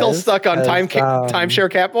 Are you still stuck on timeshare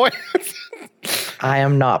Catboy? I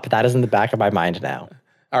am not, but that is in the back of my mind now.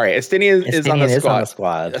 All right, Estinian is on the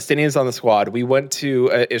squad. Estinian is on the squad. We went to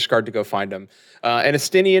Ishgard to go find him, and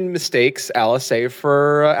Estinian mistakes Alizé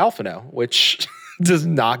for Alphino, which does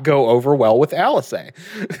not go over well with Alizé.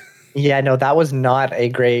 Yeah, no, that was not a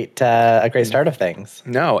great start of things.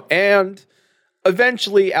 No, and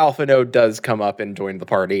eventually Alphino does come up and join the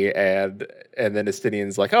party, and then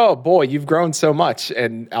Estinian's like, "Oh boy, you've grown so much,"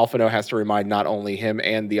 and Alphino has to remind not only him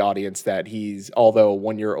and the audience that he's, although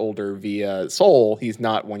 1 year older via soul, he's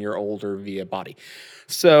not 1 year older via body.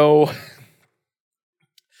 So,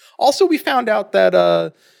 also we found out that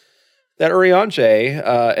that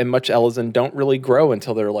Urianger and Much Elezen don't really grow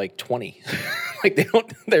until they're like 20. Like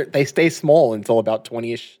they stay small until about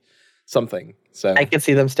 20ish something. So I could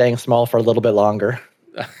see them staying small for a little bit longer.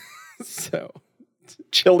 So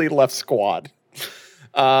Chili left squad.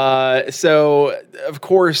 So of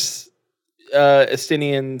course,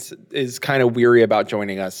 Estinian is kind of weary about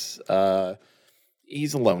joining us.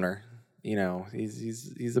 He's a loner, you know.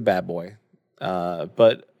 He's a bad boy.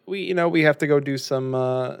 But we have to go do some.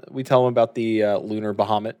 We tell him about the Lunar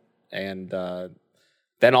Bahamut, and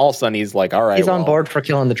then all of a sudden he's like, all right. He's on board for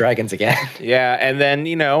killing the dragons again. Yeah, and then,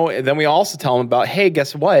 then we also tell him about, hey,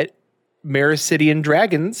 guess what? Mericidian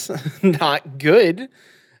dragons, not good.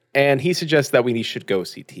 And he suggests that we should go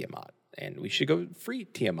see Tiamat. And we should go free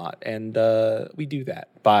Tiamat. And we do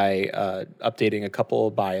that by updating a couple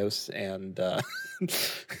of BIOS and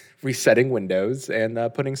resetting Windows and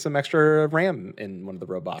putting some extra RAM in one of the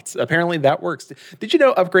robots. Apparently that works. Did you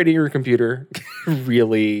know upgrading your computer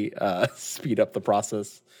really speed up the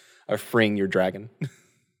process of freeing your dragon?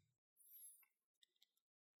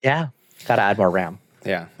 Yeah, gotta add more RAM.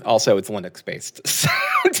 Yeah. Also, it's Linux based.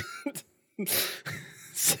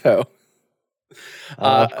 So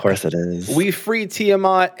of course it is. We free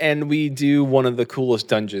Tiamat and we do one of the coolest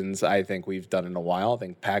dungeons I think we've done in a while. I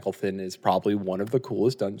think Packlefin is probably one of the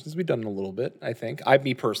coolest dungeons we've done in a little bit, I think.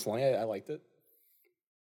 Me personally, I liked it.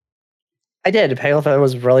 I did. Packlefin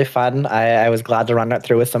was really fun. I was glad to run it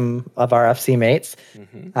through with some of our FC mates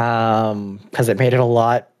because it made it a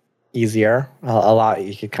lot easier. A lot,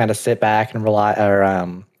 you could kind of sit back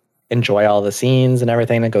and enjoy all the scenes and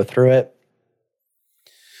everything and go through it.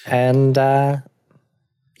 And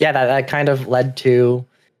that kind of led to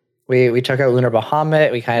we took out Lunar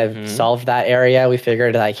Bahamut. We kind of solved that area. We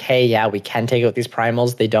figured like, hey, yeah, we can take out these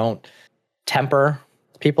primals. They don't temper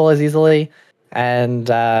people as easily, and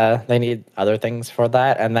they need other things for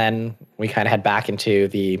that. And then we kind of head back into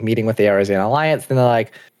the meeting with the Arisian Alliance. And they're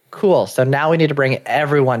like, cool. So now we need to bring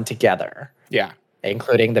everyone together. Yeah.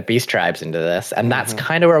 Including the beast tribes into this. And that's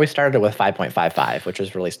kind of where we started with 5.55, which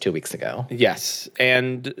was released 2 weeks ago. Yes.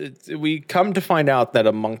 And we come to find out that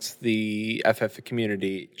amongst the FF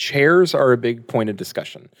community, chairs are a big point of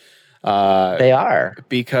discussion. They are.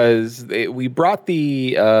 Because we brought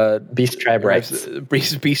the beast tribe rights.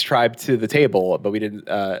 Beast tribe to the table, but we didn't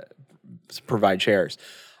provide chairs.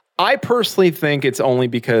 I personally think it's only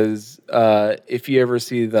because if you ever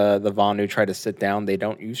see the Vanu try to sit down, they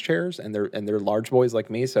don't use chairs, and they're large boys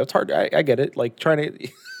like me, so it's hard. I get it. Like trying to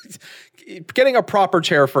getting a proper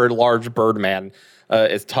chair for a large bird man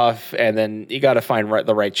is tough, and then you got to find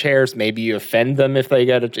the right chairs. Maybe you offend them if they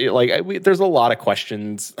get there's a lot of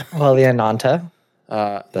questions. Well, the Ananta.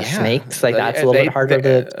 Snakes, that's a little bit harder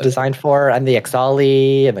to design for, and the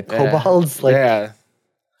Ixali and the kobolds, the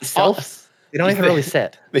sylphs. They don't even really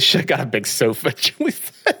sit. They should have got a big sofa.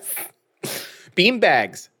 Bean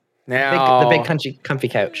bags. Now the big comfy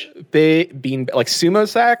couch. Big bean like sumo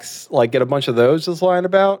sacks. Like get a bunch of those just lying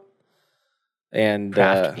about. And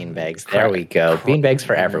craft bean bags. There we go. Bean bags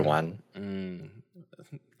for everyone.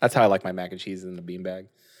 That's how I like my mac and cheese in the bean bag.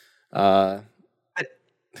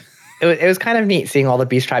 it was kind of neat seeing all the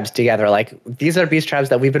beast tribes together. Like, these are beast tribes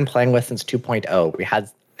that we've been playing with since 2.0. We had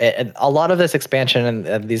a lot of this expansion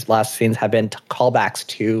and these last scenes have been callbacks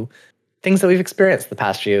to things that we've experienced the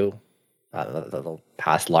past the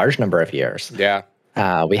past large number of years. Yeah.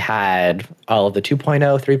 We had all of the 2.0,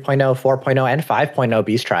 3.0, 4.0, and 5.0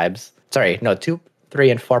 beast tribes. Sorry, no, 2, 3,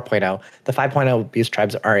 and 4.0. The 5.0 beast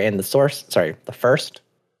tribes are in the the first.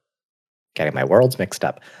 Getting my worlds mixed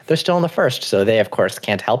up. They're still in the first, so they, of course,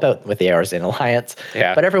 can't help out with the Eorzean Alliance.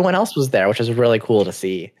 Yeah. But everyone else was there, which is really cool to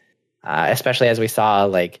see. Especially as we saw,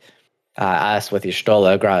 like, us with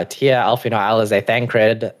Y'shtola, Gratia, Alphinaud, Alisaie,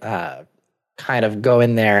 Thancred, kind of go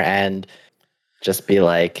in there and just be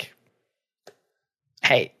like,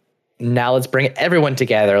 hey, now let's bring everyone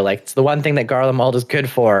together. Like, it's the one thing that Garlemald is good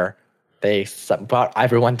for. They brought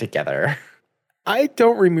everyone together. I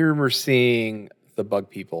don't remember seeing the bug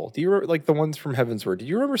people. Do you remember, like, the ones from Heavensward? Do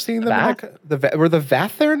you remember seeing them? Were the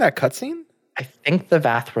Vath there in that cutscene? I think the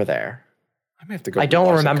Vath were there. I may have to go. I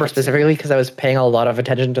don't remember specifically because I was paying a lot of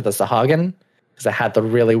attention to the Sahagin because I had the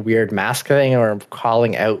really weird mask thing or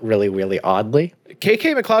calling out really, really oddly.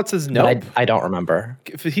 KK McLeod says no. I don't remember.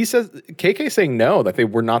 He says KK saying no, that they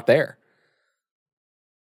were not there.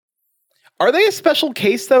 Are they a special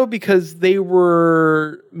case though? Because they have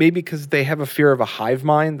a fear of a hive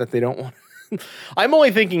mind that they don't want. I'm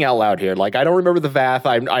only thinking out loud here. Like, I don't remember the Vath.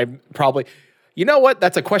 I'm probably, you know what?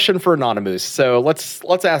 That's a question for Anonymous. So let's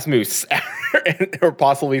ask Moose or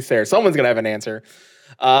possibly Sarah. Someone's gonna have an answer.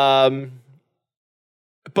 But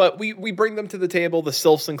we bring them to the table, the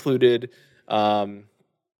Sylphs included, and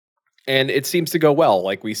it seems to go well.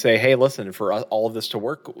 Like, we say, hey, listen, for all of this to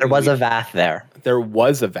work, there was a Vath there. There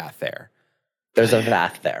was a Vath there. There's a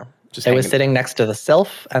Vath there. It was sitting next to the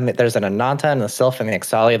Sylph, and there's an Ananta and the Sylph and the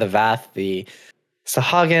Ixalia, the Vath, the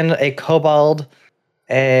Sahagin, a Kobold,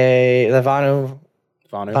 the Vanu,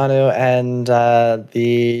 and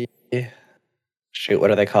the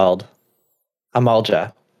what are they called?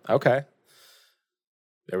 Amalja. Okay.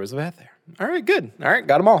 There was a Vath there. All right, good. All right,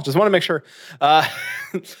 got them all. Just want to make sure.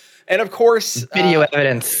 And of course, video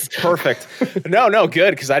evidence. Perfect. No,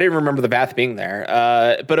 good, because I didn't remember the Vath being there.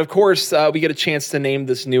 But of course, we get a chance to name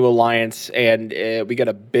this new alliance, and we get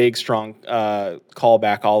a big, strong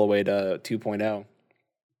callback all the way to 2.0,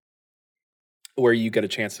 where you get a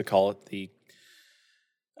chance to call it the.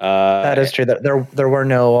 That is true. There were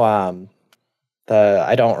no.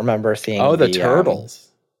 I don't remember seeing. Oh, the turtles.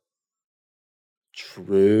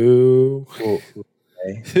 True.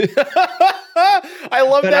 I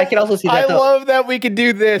love that. I can also see that. I love that we can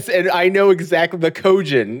do this, and I know exactly the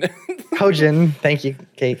Kojin. Kojin, thank you,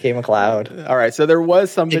 KK McLeod. All right, so there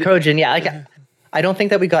was somebody. Kojin, yeah. Like, I don't think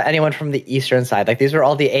that we got anyone from the eastern side. Like, these were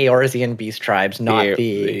all the Eorzean beast tribes, not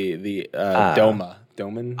the Doma,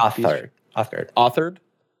 Doman, authored,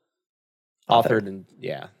 and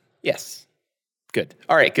yeah, yes. Good.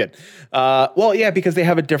 All right, good. Well, yeah, because they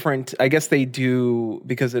have a different, I guess they do,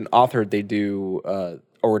 because in Authored, they do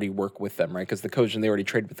already work with them, right? Because the Kojin, they already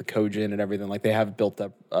trade with the Kojin and everything. Like, they have built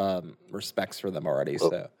up respects for them already,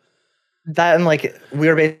 so. That and, like, we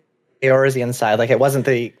were based on the Eorzean side. Like, it wasn't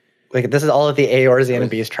this is all of the Eorzean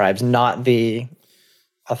beast tribes, not the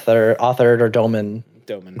Authored or Doman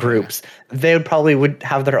groups. Yeah. They would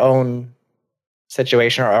have their own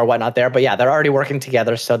situation or whatnot there, but yeah, they're already working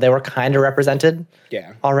together, so they were kind of represented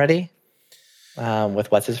already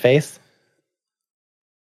with what's his face.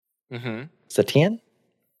 Is it Tian?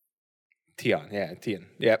 Tian.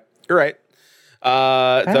 Yep, you're right.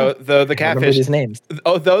 Though the catfish these names.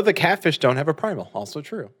 Though the catfish don't have a primal, also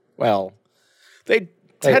true. Well, they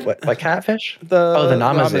what catfish? The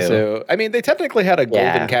Namazu. I mean, they technically had a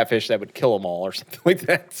golden catfish that would kill them all or something like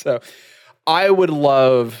that. So I would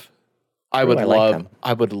love a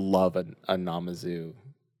Namazu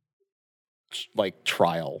like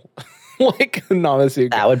trial, like a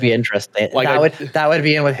Namazu. That would be interesting. Like that would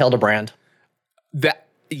be in with Hildebrand.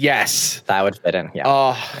 Yes, that would fit in. Yeah.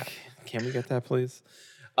 Oh, can we get that, please?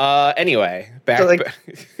 Anyway,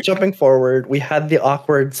 jumping forward, we had the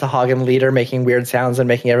awkward Sahagin leader making weird sounds and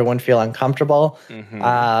making everyone feel uncomfortable.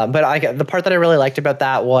 But the part that I really liked about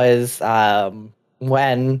that was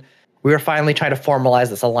when we were finally trying to formalize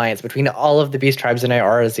this alliance between all of the beast tribes in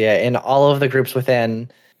Eorzea and all of the groups within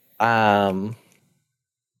all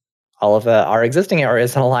of our existing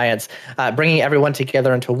Eorzean alliance, bringing everyone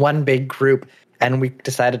together into one big group, and we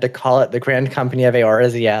decided to call it the Grand Company of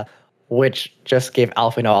Eorzea, which just gave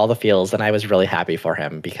Alphinaud all the feels, and I was really happy for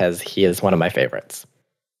him because he is one of my favorites.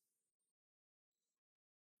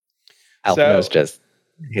 Alphinaud's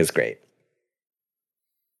he's great.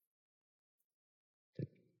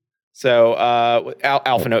 So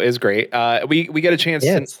Alphino is great. We get a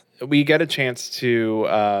chance. We get a chance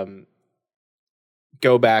to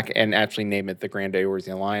go back and actually name it the Grand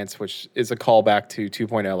Eorzean Alliance, which is a callback to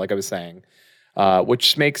 2.0, like I was saying,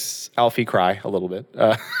 which makes Alfie cry a little bit.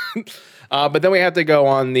 But then we have to go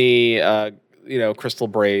on the Crystal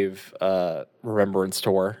Brave Remembrance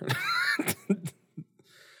Tour.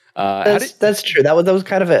 That's true. That was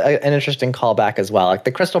kind of an interesting callback as well. Like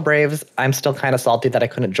the Crystal Braves, I'm still kind of salty that I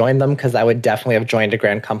couldn't join them because I would definitely have joined a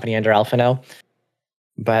Grand Company under Alphino.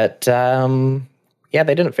 But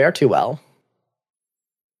they didn't fare too well.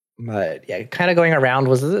 But yeah, kind of going around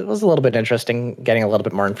was a little bit interesting, getting a little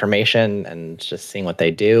bit more information and just seeing what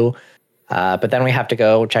they do. But then we have to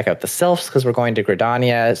go check out the Sylphs because we're going to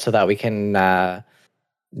Gridania so that we can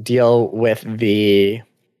deal with the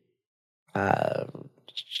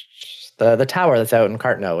tower that's out in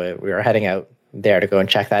Cartno. We were heading out there to go and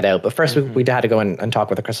check that out. But first we had to go and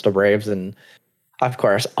talk with the Crystal Braves. And of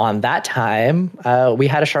course, on that time, we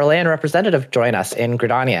had a Charlayan representative join us in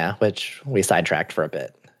Gridania, which we sidetracked for a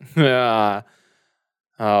bit.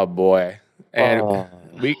 Oh boy. And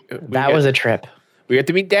that was a trip. We got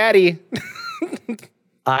to meet Daddy.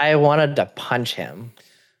 I wanted to punch him.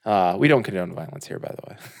 We don't condone violence here, by the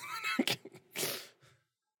way.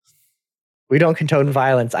 We don't condone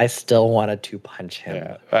violence. I still wanted to punch him.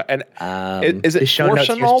 Yeah. And is it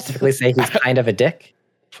Fortunal? Specifically say he's kind of a dick?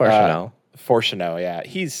 Fortunal. Fortunal, yeah.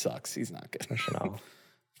 He sucks. He's not good.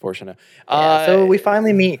 Fortunal. So we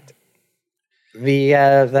finally meet the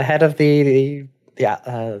head of the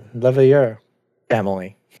Leveilleur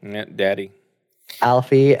family. Yeah, Daddy.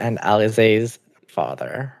 Alfie and Alizé's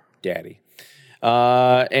father. Daddy.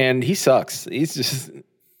 And he sucks.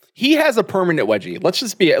 He has a permanent wedgie. Let's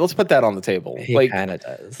put that on the table. He kind of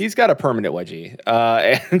does. He's got a permanent wedgie.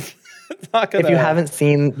 And it's not gonna... If you haven't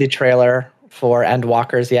seen the trailer for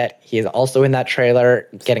Endwalkers yet, he is also in that trailer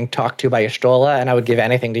getting talked to by Y'shtola, and I would give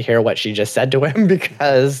anything to hear what she just said to him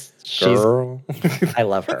because I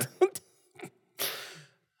love her.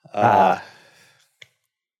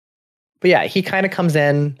 But yeah, he kind of comes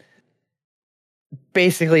in,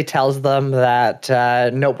 basically tells them that,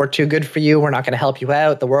 no, we're too good for you. We're not going to help you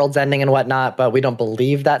out. The world's ending and whatnot, but we don't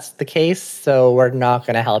believe that's the case. So we're not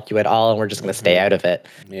going to help you at all. And we're just going to stay out of it.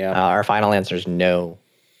 Yeah. Our final answer is no.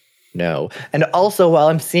 And also, while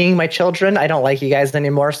I'm seeing my children, I don't like you guys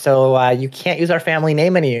anymore. So you can't use our family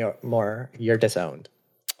name anymore. You're disowned.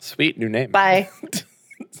 Sweet new name. Bye.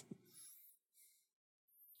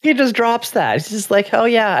 He just drops that. He's just like, oh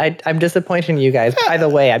yeah, I'm disappointed in you guys. By the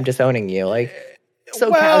way, I'm disowning you. Like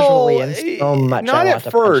casually and so much. Not at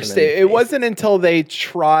first. It wasn't until they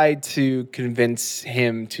tried to convince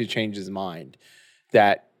him to change his mind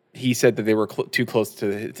that he said that they were too close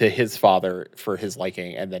to his father for his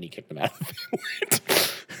liking, and then he kicked them out of the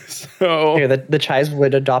family. So here, the Chais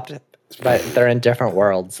would adopt, but they're in different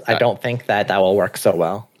worlds. I don't think that will work so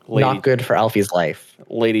well. Not good for Alfie's life.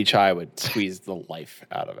 Lady Chai would squeeze the life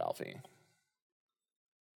out of Alfie.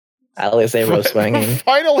 Alizé rose swinging.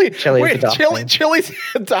 Finally, Chili's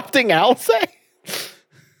adopting Alizé?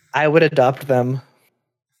 I would adopt them.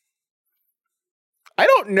 I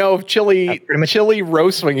don't know if Chili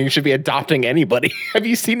rose swinging should be adopting anybody. Have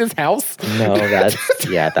you seen his house? No,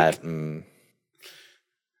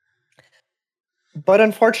 But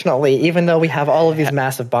unfortunately, even though we have all of these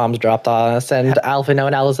massive bombs dropped on us, and Alphino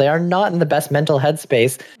and Alizé are not in the best mental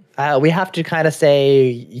headspace, we have to kind of say,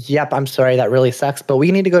 yep, I'm sorry, that really sucks, but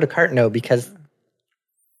we need to go to Cartno because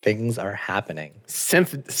things are happening.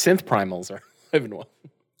 Synth primals are living well.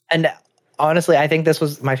 And honestly, I think this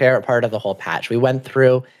was my favorite part of the whole patch. We went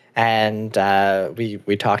through and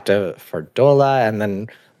we talked to Fordola, and then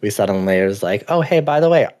we suddenly was like, oh, hey, by the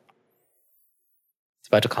way,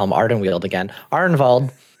 about to call him Ardenweald again.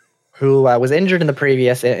 Ardenwald, who was injured in the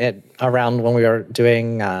previous around when we were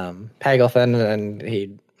doing Pagelthan, and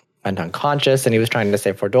he went unconscious, and he was trying to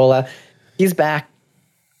save Fordola. He's back,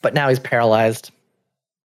 but now he's paralyzed,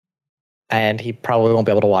 and he probably won't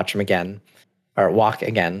be able to walk again.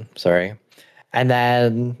 Sorry. And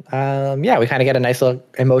then, we kind of get a nice little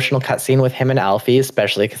emotional cutscene with him and Alfie,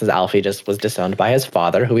 especially because Alfie just was disowned by his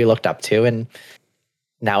father, who he looked up to, and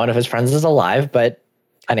now one of his friends is alive, but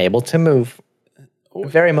unable to move.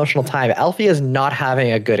 Very emotional time. Alfie is not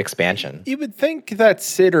having a good expansion. You would think that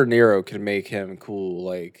Sid or Nero could make him cool,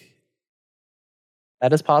 like...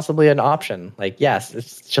 That is possibly an option. Like, yes,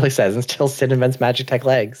 it's Chili says, until Sid invents Magitech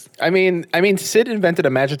legs. I mean, Sid invented a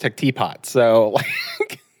Magitech teapot, so...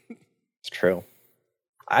 like, it's true.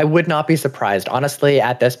 I would not be surprised. Honestly,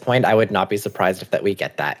 at this point, I would not be surprised if we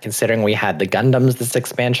get that. Considering we had the Gundams this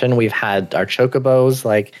expansion, we've had our Chocobos,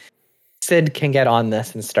 like... Sid can get on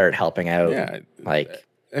this and start helping out. Yeah, like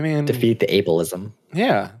I mean, defeat the ableism.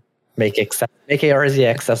 Yeah, make ARZ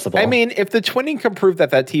accessible. I mean, if the twinning can prove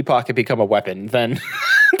that teapot could become a weapon, then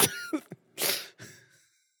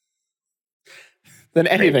then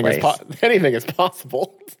anything is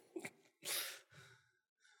possible.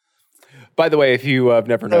 By the way, if you have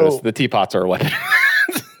never noticed, the teapots are a weapon.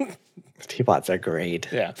 Teapots are great.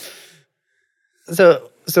 Yeah. So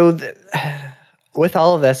with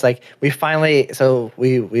all of this, like we finally,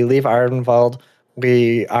 we leave Ardenwald.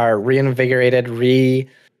 We are reinvigorated,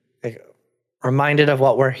 reminded of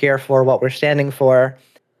what we're here for, what we're standing for.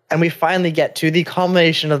 And we finally get to the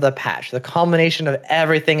culmination of the patch, the culmination of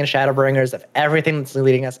everything in Shadowbringers, of everything that's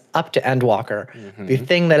leading us up to Endwalker, the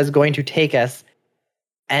thing that is going to take us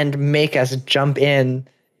and make us jump in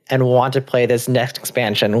and want to play this next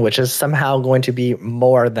expansion, which is somehow going to be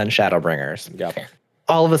more than Shadowbringers. Yep.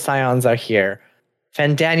 All of the Scions are here.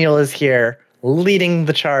 Fandaniel is here, leading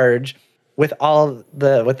the charge with the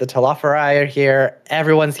Telophori are here.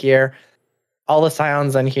 Everyone's here. All the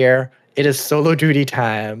Scions are here. It is solo duty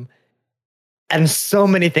time. And so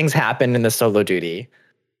many things happen in the solo duty.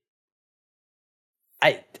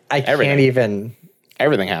 I can't even...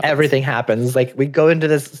 Everything happens. Everything happens. Like, we go into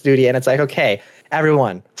this duty and it's like, okay,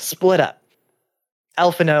 everyone, split up.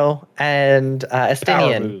 Elfino and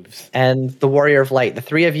Estinian and the Warrior of Light, the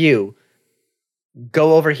three of you,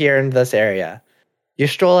 go over here in this area.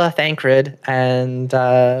 Y'shtola, Thancred, and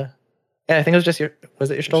I think it was just was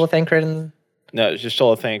it Y'shtola, Thancred, and... No, it's just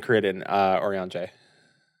Y'shtola, Thancred, and Urianger.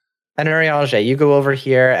 And Urianger, you go over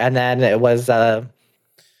here, and then it was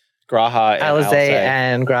G'raha and Alisaie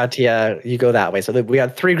and Gratia, you go that way. So we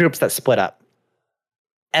had three groups that split up.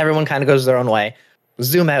 Everyone kind of goes their own way.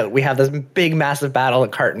 Zoom out, we have this big, massive battle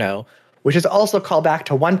at Carteneau, which is also called back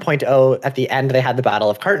to 1.0. At the end, they had the Battle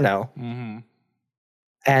of Carteneau. Mm-hmm.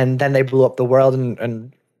 And then they blew up the world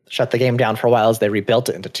and shut the game down for a while as they rebuilt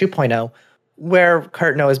it into 2.0, where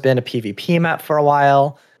Carteneau has been a PvP map for a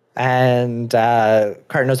while. And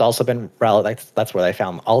Carteneau's also been that's where they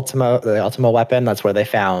found the Ultimo weapon. That's where they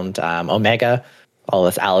found Omega, all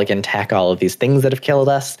this Allagan tech, all of these things that have killed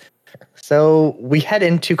us. So we head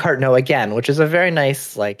into Carteneau again, which is a very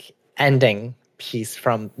nice ending piece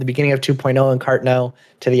from the beginning of 2.0 in Carteneau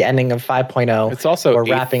to the ending of 5.0. It's also we're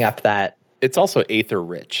wrapping up that. It's also Aether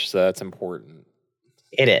rich, so that's important.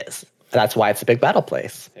 It is. That's why it's a big battle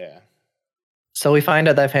place. Yeah. So we find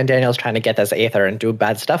out that Fandaniel's trying to get this Aether and do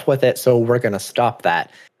bad stuff with it, so we're going to stop that.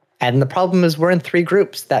 And the problem is we're in three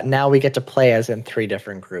groups that now we get to play as in three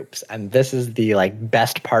different groups. And this is the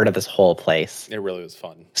best part of this whole place. It really was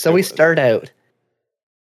fun. So we start out,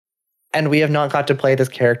 and we have not got to play this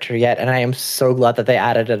character yet, and I am so glad that they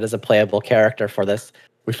added it as a playable character for this.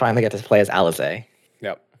 We finally get to play as Alisaie.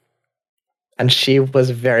 Yep. And she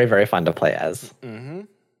was very, very fun to play as. Mm-hmm.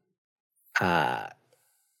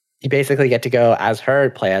 You basically get to go as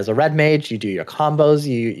her, play as a red mage. You do your combos.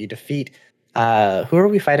 You defeat. Who are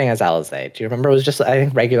we fighting as Alisaie? Do you remember? It was just, I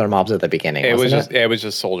think, regular mobs at the beginning. It was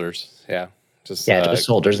just soldiers. Yeah. Just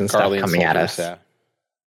soldiers and stuff coming soldiers, at us. Yeah.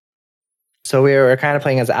 So we were kind of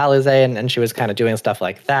playing as Alisaie, and she was kind of doing stuff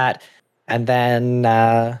like that. And then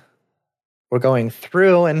we're going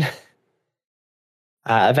through, and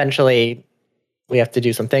eventually we have to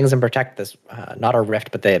do some things and protect this, not a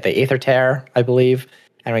rift, but the Aether Tear, I believe.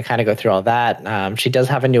 And we kind of go through all that. She does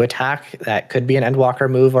have a new attack that could be an Endwalker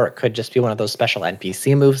move, or it could just be one of those special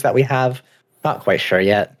NPC moves that we have. Not quite sure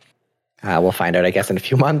yet. We'll find out, I guess, in a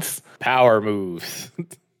few months. Power moves.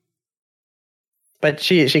 But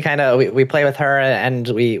she kind of, we play with her, and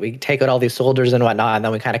we take out all these soldiers and whatnot, and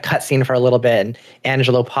then we kind of cutscene for a little bit, and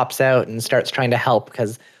Angelo pops out and starts trying to help,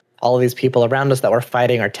 because all of these people around us that we're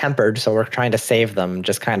fighting are tempered, so we're trying to save them,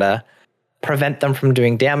 just kind of prevent them from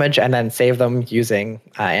doing damage, and then save them using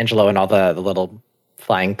Angelo and all the little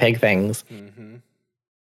flying pig things. Mm-hmm.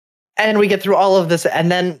 And we get through all of this,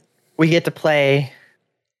 and then we get to play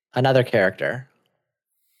another character.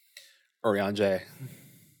 Urianger.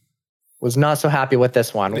 Was not so happy with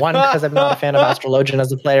this one. One, because I'm not a fan of Astrologian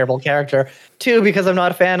as a playable character. Two, because I'm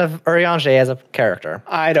not a fan of Urianger as a character.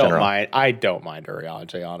 I don't mind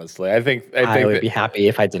Urianger, honestly. I would be happy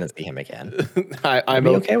if I didn't see him again. I'm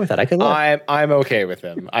okay with it. I could live. I'm okay with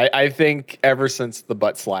him. I think ever since the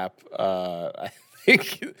butt slap, I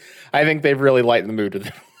think they've really lightened the mood with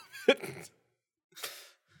him.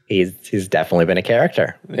 He's definitely been a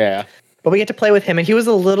character. Yeah. But we get to play with him, and he was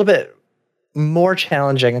a little bit more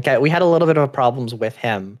challenging. Okay, we had a little bit of problems with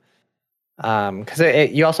him because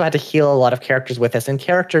you also had to heal a lot of characters with this, and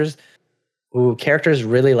characters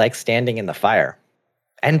really like standing in the fire.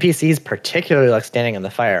 NPCs particularly like standing in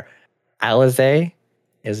the fire. Alisaie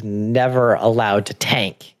is never allowed to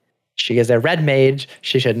tank. She is a red mage.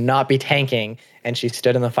 She should not be tanking, and she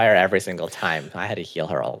stood in the fire every single time. I had to heal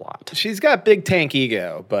her a lot. She's got big tank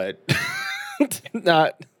ego, but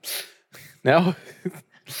not. No.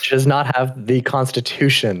 She does not have the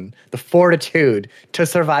constitution, the fortitude to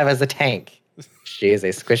survive as a tank. She is a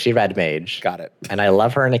squishy red mage. Got it. And I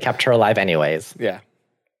love her, and I kept her alive anyways. Yeah.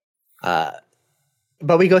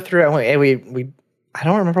 But we go through, and we I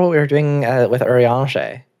don't remember what we were doing with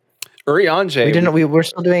Urianger. Urianger. We were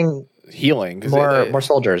still doing healing. More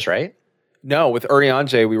soldiers, right? No, with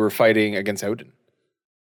Urianger, we were fighting against Odin.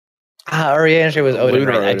 Urianger was Odin,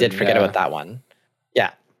 Lunar right? I Odin, did forget yeah. about that one.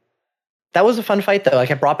 Yeah. That was a fun fight, though. Like,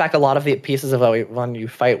 it brought back a lot of the pieces of when you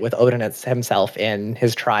fight with Odin himself in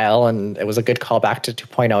his trial, and it was a good callback to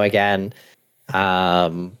 2.0 again.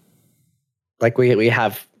 Like, we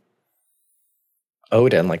have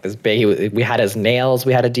Odin, like this big, we had his nails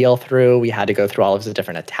we had to deal through. We had to go through all of his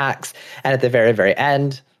different attacks. And at the very, very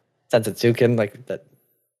end, Sensatsuken, like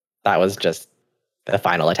that was just the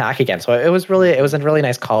final attack again. So it was a really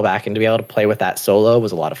nice callback, and to be able to play with that solo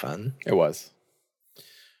was a lot of fun. It was.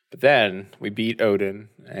 But then we beat Odin,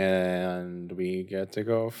 and we get to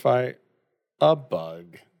go fight a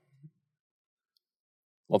bug.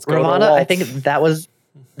 Let's go. Ravana, I think that was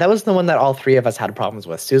the one that all three of us had problems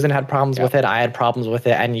with. Susan had problems with it, I had problems with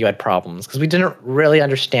it, and you had problems because we didn't really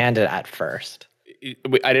understand it at first.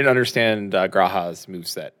 I didn't understand Graha's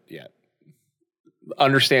moveset yet.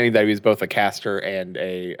 Understanding that he was both a caster and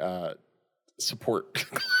a support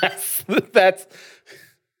class.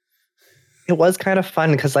 It was kind of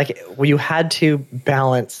fun because you had to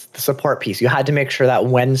balance the support piece. You had to make sure that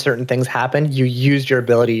when certain things happened, you used your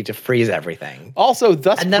ability to freeze everything. Also,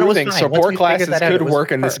 thus proving support classes could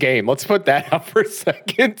work in this game. Let's put that up for a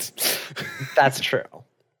second. That's true.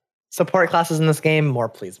 Support classes in this game, more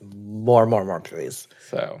please. More please.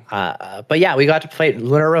 So, but yeah, we got to play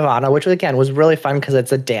Lunar Ravana, which again was really fun because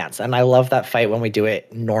it's a dance. And I love that fight when we do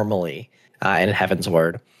it normally in Heaven's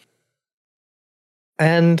Word.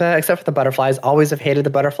 And except for the butterflies, always have hated the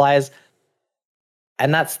butterflies.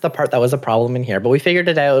 And that's the part that was a problem in here. But we figured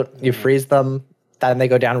it out. You freeze them, then they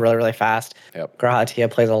go down really, really fast. Yep. G'raha Tia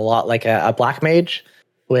plays a lot like a black mage,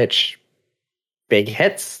 which big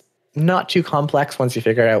hits, not too complex once you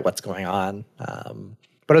figure out what's going on.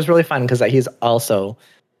 But it was really fun because he's also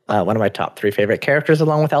one of my top 3 favorite characters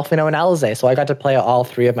along with Elfino and Alize. So I got to play all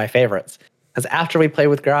 3 of my favorites. Because after we played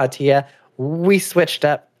with G'raha Tia, we switched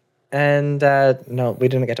up. And no, we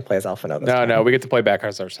didn't get to play as Elfino this time. No, we get to play back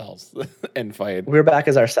as ourselves and fight. We were back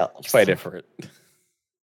as ourselves. Fight it for it.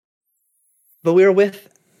 But we were with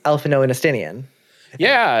Elfino and Estinian.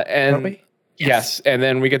 Yeah, and Weren't we? yes, and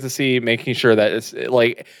then we get to see making sure that it's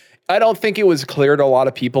like, I don't think it was clear to a lot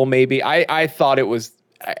of people. Maybe I thought it was.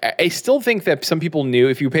 I still think that some people knew.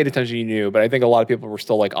 If you paid attention, you knew. But I think a lot of people were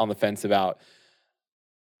still like on the fence about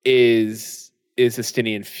is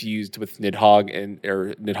Estinian fused with Nidhogg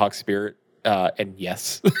or Nidhogg spirit? And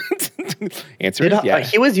yes. Answer is yeah.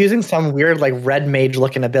 He was using some weird like red mage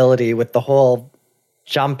looking ability with the whole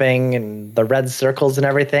jumping and the red circles and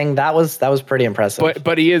everything. That was pretty impressive.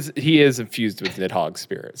 But he is infused with Nidhogg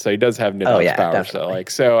spirit, so he does have Nidhogg's power. Definitely.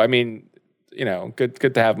 So I mean, good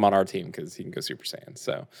to have him on our team because he can go Super Saiyan.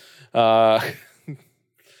 So.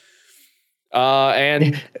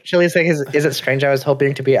 And Chili's saying, is it strange? I was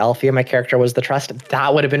hoping to be Alfie and my character was the Trust.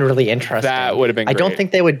 That would have been really interesting. That would have been great. I don't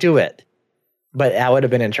think they would do it, but that would have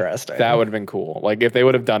been interesting. That would have been cool. Like if they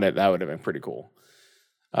would have done it, that would have been pretty cool.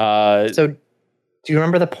 So do you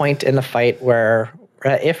remember the point in the fight where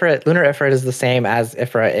Lunar Ifrit is the same as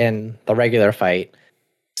Ifrit in the regular fight?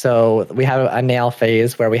 So we have a nail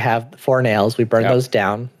phase where we have 4 nails. We burn those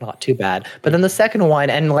down. Not too bad. But then the second one,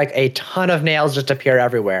 and like a ton of nails just appear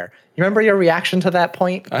everywhere. You remember your reaction to that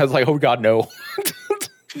point? I was like, oh God, no.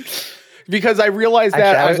 Because I realized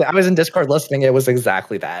Actually, that... I was in Discord listening. It was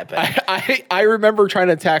exactly that. But I remember trying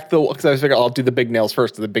to attack because I was thinking, I'll do the big nails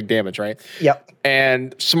first to the big damage, right? Yep.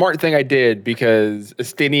 And smart thing I did because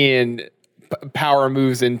Estinian power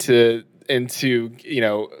moves into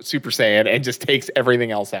Super Saiyan and just takes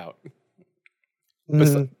everything else out.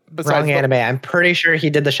 Wrong anime. I'm pretty sure he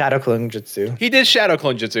did the Shadow Clone Jutsu. He did Shadow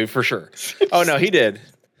Clone Jutsu for sure. Oh no, he did.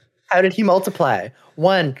 How did he multiply?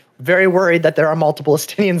 1, very worried that there are multiple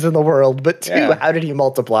Estinians in the world, but 2, how did he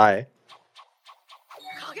multiply?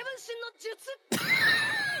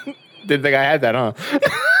 Didn't think I had that, huh?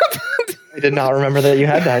 I did not remember that you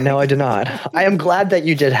had that. No, I did not. I am glad that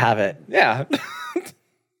you did have it. Yeah.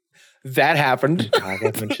 That happened.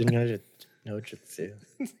 No jutsu.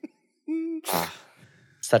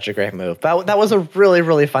 Such a great move. That was a really,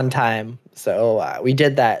 really fun time. So we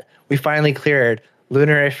did that. We finally cleared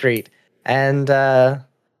Lunar Ifrit, and a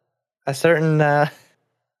certain.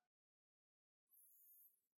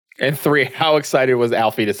 And 3, how excited was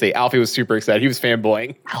Alfie to see? Alfie was super excited. He was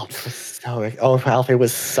fanboying. Alfie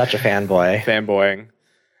was such a fanboy. Fanboying.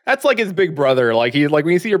 That's like his big brother. Like when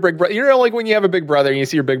you see your big brother, like when you have a big brother and you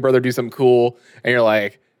see your big brother do something cool, and you're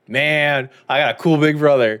like, man, I got a cool big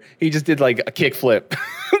brother. He just did like a kickflip.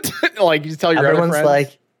 Like you just tell your other friends.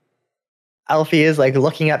 Like, Alfie is like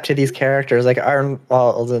looking up to these characters like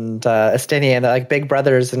Arnwald and Estinian, like big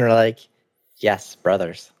brothers, and are like, yes,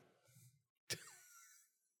 brothers.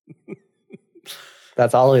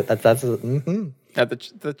 That's all. That's. Mm-hmm. Yeah,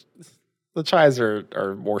 the Chais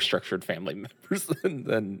are more structured family members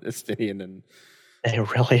than Estinian, and they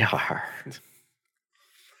really are.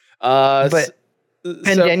 But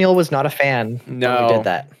Daniel was not a fan. No, when we did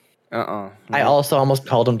that. I also almost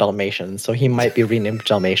called him Dalmatian, so he might be renamed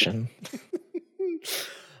Dalmatian.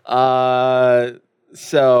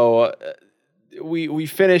 So we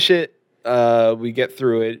finish it. We get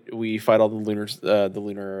through it. We fight all the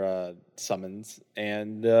lunar summons,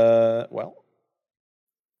 and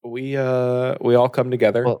we all come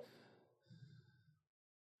together. Well,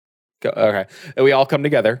 okay, we all come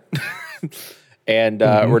together, and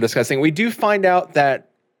we're discussing. We do find out that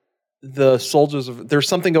the soldiers there's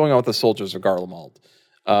something going on with the soldiers of Garlemald.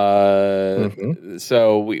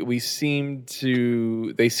 So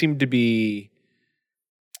they seem to be.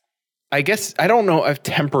 I guess I don't know if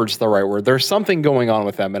tempered's the right word. There's something going on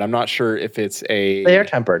with them, and I'm not sure if it's a. They are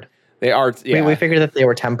tempered. They are. Yeah. We figured that they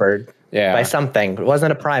were tempered. Yeah. By something. It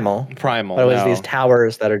wasn't a primal. But it was these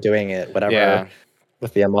towers that are doing it. Whatever. Yeah.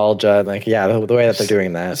 With the Amalja, like the way that they're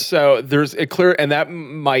doing that. So there's a clear, and that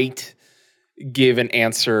might give an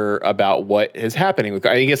answer about what is happening.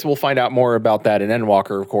 I guess we'll find out more about that in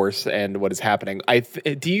Endwalker, of course, and what is happening. And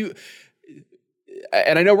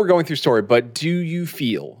I know we're going through story, but do you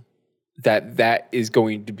feel that is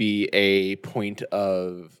going to be a point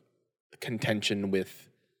of contention with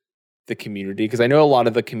the community? Because I know a lot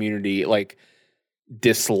of the community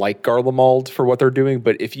dislike Garlemald for what they're doing,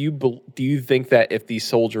 but do you think that if these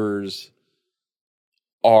soldiers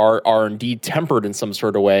are indeed tempered in some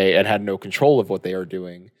sort of way and had no control of what they are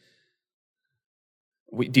doing,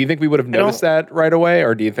 do you think we would have noticed that right away,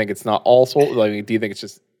 or do you think it's not all soldiers? Do you think it's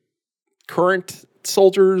just current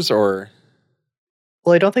soldiers, or?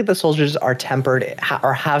 Well, I don't think the soldiers are tempered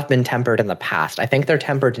or have been tempered in the past. I think they're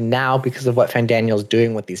tempered now because of what Fandaniel's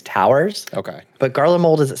doing with these towers. Okay. But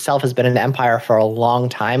Garlemald itself has been an empire for a long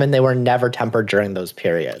time, and they were never tempered during those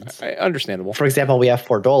periods. Understandable. For example, we have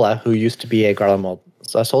Fordola, who used to be a Garlemald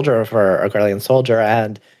soldier for a Garlean soldier,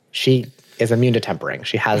 and she is immune to tempering.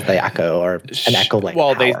 She has the echo or an echo-like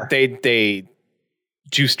power. Well, they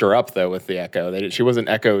juiced her up, though, with the echo. She wasn't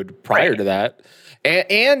echoed prior to that.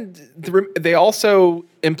 And they also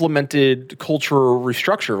implemented cultural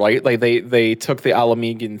restructure, right? Like they took the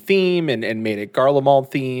Alamegan theme and made it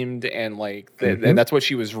Garlemald themed, and and that's what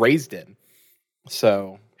she was raised in.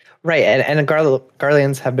 So right, and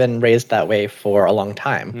Garleans have been raised that way for a long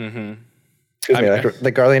time. Mm-hmm.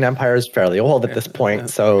 The Garlean Empire is fairly old at this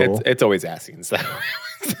point, so it's always Ascians, though.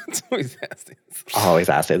 It's always Ascians. Always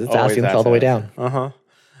Ascians. It's Ascians all the way down.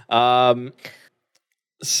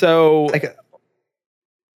 So.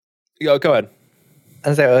 Go ahead.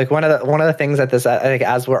 And so, one of the things that this, I think,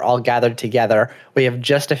 as we're all gathered together, we have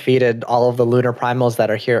just defeated all of the lunar primals that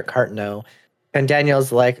are here at Cartno, and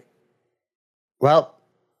Daniel's like, "Well,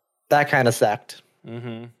 that kind of sucked.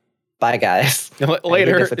 Mm-hmm. Bye, guys."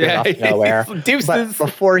 Later, off nowhere. But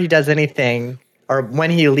before he does anything, or when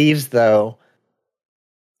he leaves, though,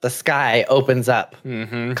 the sky opens up,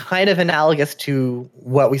 kind of analogous to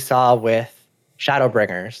what we saw with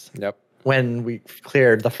Shadowbringers. Yep. When we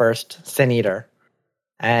cleared the first Sin Eater,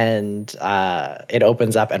 and it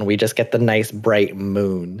opens up, and we just get the nice bright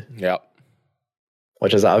moon. Yep.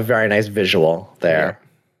 Which is a very nice visual there.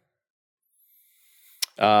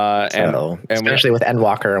 And especially with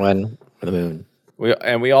Endwalker when the moon.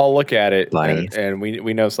 We all look at it, and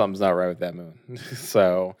we know something's not right with that moon.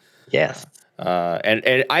 So yes.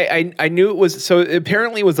 And I knew it was, so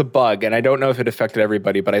apparently it was a bug, and I don't know if it affected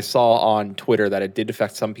everybody, but I saw on Twitter that it did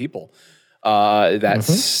affect some people. That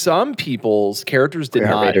some people's characters did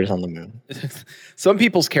not. Raiders on the moon. Some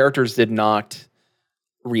people's characters did not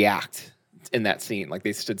react in that scene. Like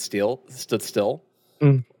they stood still.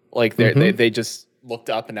 Like they just looked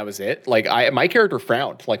up, and that was it. Like my character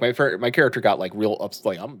frowned. Like my character got real ups.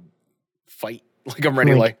 Like I'm fight. Like I'm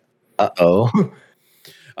ready. Uh-oh.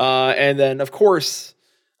 And then, of course,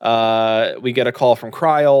 We get a call from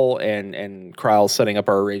Kryle, and Kryle's setting up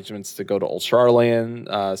our arrangements to go to Old Charland,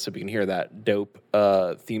 so we can hear that dope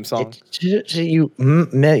theme song. You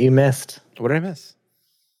missed. What did I miss?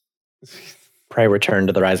 Pray return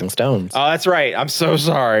to the Rising Stones. Oh, that's right. I'm so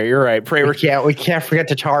sorry. You're right. Pray return. We can't forget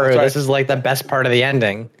Tataru. Right. This is like the best part of the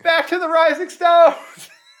ending. Back to the Rising Stones.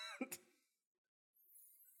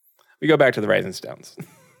 We go back to the Rising Stones.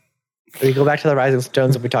 We go back to the Rising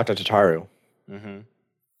Stones and we talk to Tataru. Mm-hmm.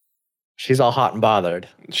 She's all hot and bothered.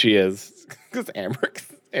 She is, because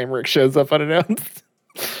Amric shows up unannounced.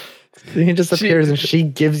 He just appears and she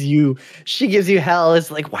gives you hell. It's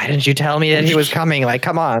like, why didn't you tell me that he was coming? Like,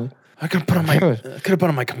 come on. I could have put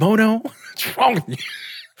on my kimono. What's wrong with you?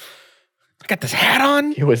 I got this hat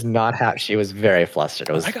on. He was not happy. She was very flustered.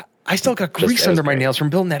 It was. I still got grease under my nails from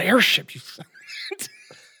building that airship.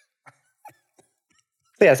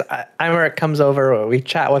 Yes, Imeric comes over. We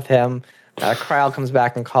chat with him. Kryle comes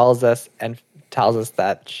back and calls us and tells us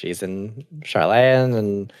that she's in Charland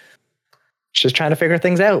and she's trying to figure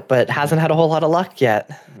things out, but hasn't had a whole lot of luck yet.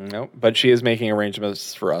 No, but she is making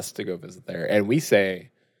arrangements for us to go visit there, and we say,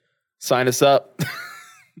 "Sign us up."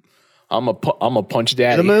 I'm a punch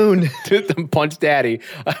daddy. The moon. Punch daddy.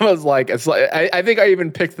 I was like, I think I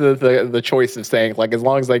even picked the choice of saying, like, as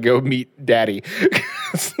long as I go meet daddy.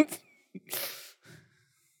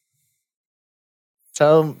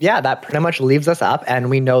 So yeah, that pretty much leaves us up, and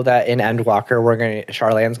we know that in Endwalker,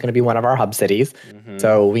 Charland's going to be one of our hub cities. Mm-hmm.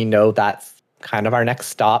 So we know that's kind of our next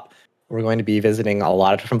stop. We're going to be visiting a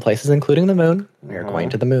lot of different places, including the moon. We are going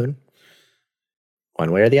to the moon.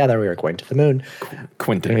 One way or the other, we are going to the moon.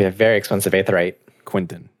 Quentin. We have a very expensive aetheryte.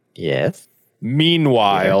 Quentin. Yes.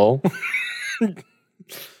 Meanwhile.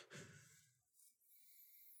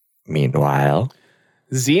 Meanwhile.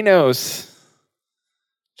 Xenos.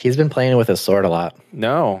 He's been playing with his sword a lot.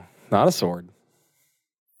 No, not a sword.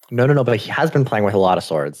 No, but he has been playing with a lot of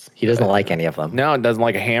swords. He doesn't like any of them. No, doesn't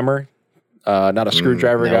like a hammer. Not a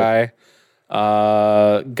screwdriver guy.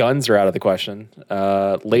 Guns are out of the question.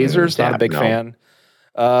 Lasers, not a big fan.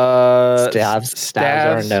 Stabs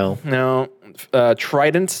are no. No.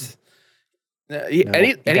 Tridents.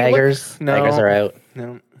 Daggers. No. Daggers are out.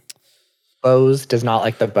 No. Bows, does not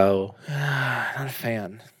like the bow. Not a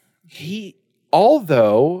fan.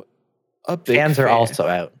 Although a big fans are also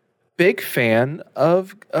out. Big fan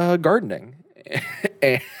of gardening.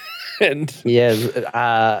 And he is.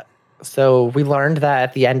 So we learned that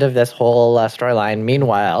at the end of this whole storyline,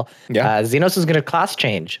 meanwhile, Xenos is going to class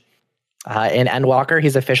change. In Endwalker,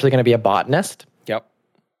 he's officially going to be a botanist. Yep.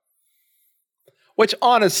 Which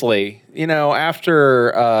honestly,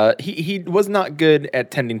 after he was not good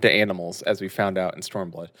at tending to animals, as we found out in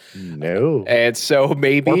Stormblood. No. And so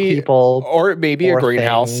maybe or maybe a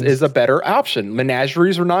greenhouse is a better option.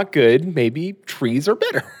 Menageries are not good. Maybe trees are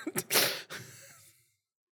better.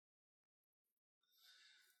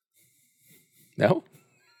 No?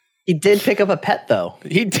 He did pick up a pet, though.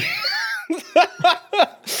 He did.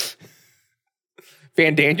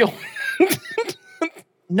 Van Daniel?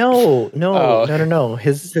 No.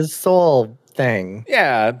 His soul thing.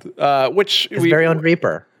 Yeah. Which his very own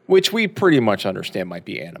Reaper. Which we pretty much understand might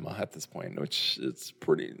be Anima at this point, which it's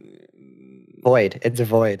pretty... Void. It's a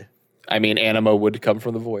void. I mean, Anima would come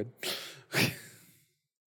from the void.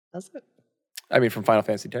 That's it. I mean, from Final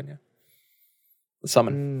Fantasy X, yeah. The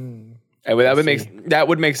summon. That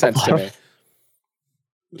would make sense to me.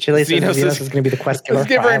 Chile says Xenos is going to be the quest killer.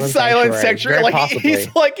 Giver in Silent Sanctuary.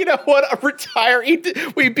 He's like, you know what? I'm retiring.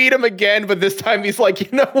 We beat him again, but this time he's like, you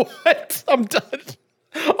know what? I'm done.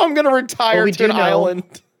 I'm going to retire to an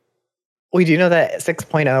island. We do know that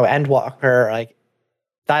 6.0 Endwalker, like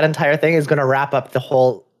that entire thing is going to wrap up the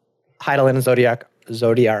whole Hydaelyn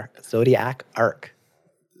Zodiac arc.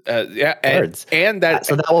 And that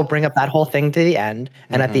so that will bring up that whole thing to the end,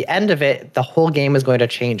 and at the end of it, the whole game is going to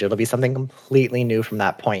change. It'll be something completely new from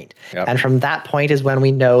that point. Yep. And from that point is when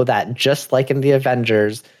we know that, just like in the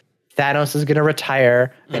Avengers, Thanos is going to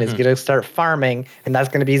retire and is going to start farming, and that's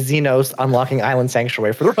going to be Xenos unlocking Island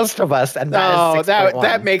Sanctuary for the rest of us. And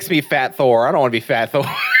that makes me Fat Thor. I don't want to be Fat Thor.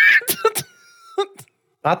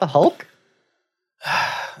 Not the Hulk.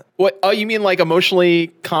 What? Oh, you mean like emotionally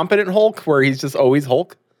competent Hulk, where he's just always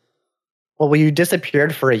Hulk? Well, you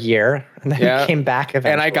disappeared for a year, and then you came back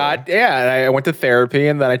eventually. And I went to therapy,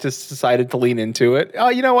 and then I just decided to lean into it. Oh,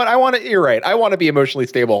 you know what? You're right. I want to be emotionally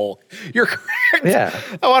stable Hulk. You're correct. Yeah.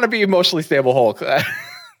 I want to be emotionally stable Hulk.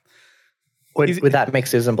 Would that make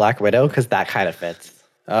Susan Black Widow? Because that kind of fits.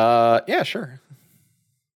 Yeah, sure.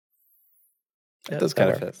 It does kind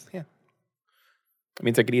of fit. Yeah. It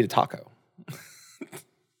means I could eat a taco.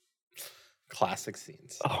 Classic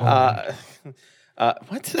scenes.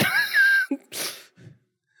 What?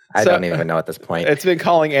 I don't even know at this point. It's been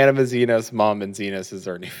calling Anima Xenos mom, and Xenos is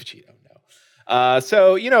our new Vegito.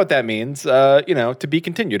 So you know what that means. To be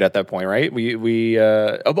continued at that point, right? No,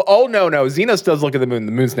 Xenos does look at the moon.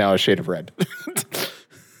 The moon's now a shade of red.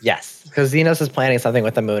 Yes, because Xenos is planning something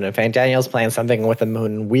with the moon, and Fangdaniel's planning something with the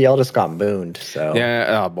moon. We all just got mooned. So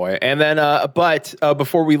yeah, oh boy. And then, but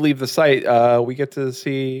before we leave the site, we get to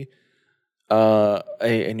see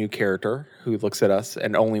a new character who looks at us,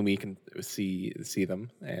 and only we can see them,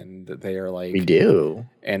 and they are like, we do,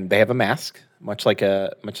 and they have a mask, much like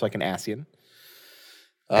an Asian.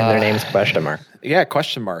 And their name's question mark. Yeah,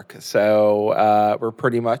 question mark. So we're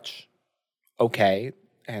pretty much okay,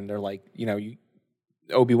 and they're like,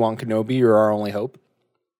 Obi-Wan Kenobi, you're our only hope.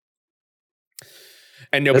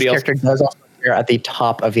 And nobody else. This character does also appear at the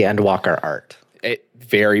top of the Endwalker art. It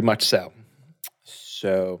very much so.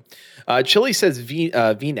 So, Chili says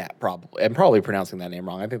VNAT probably. I'm probably pronouncing that name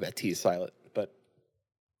wrong. I think that T is silent, but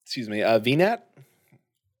excuse me. VNAT?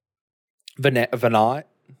 Vanat?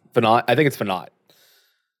 I think it's Vanat.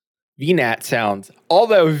 VNAT sounds,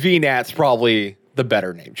 although VNAT's probably the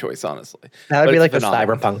better name choice, honestly. That would be like the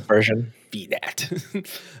cyberpunk version. VNAT.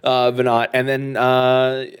 Vanat. And then,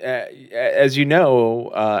 as you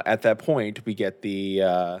know, at that point, we get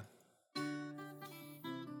the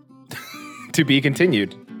to be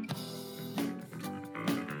continued.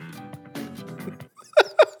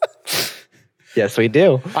 Yes, we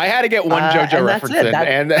do. I had to get one JoJo reference in,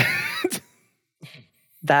 and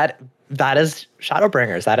that is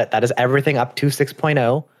Shadowbringers. That is everything up to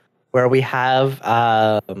 6.0, where we have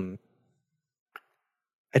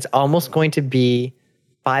it's almost going to be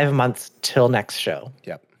 5 months till next show.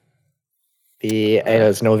 Yep. It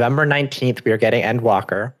is November 19th. We are getting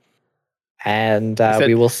Endwalker, and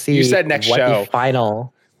we will see. You said next show. The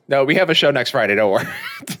final. No, we have a show next Friday. Don't worry.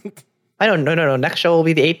 I don't. No. Next show will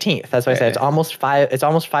be the 18th. That's why I said it's almost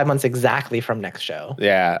 5 months exactly from next show.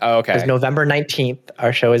 Yeah. Oh, okay. It's November 19th.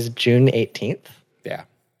 Our show is June 18th. Yeah.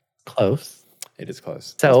 Close. It is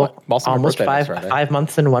close. So almost 5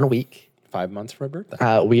 months and 1 week. 5 months for my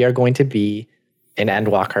birthday. We are going to be in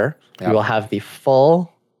Endwalker. Yep. We will have the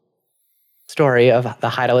full story of the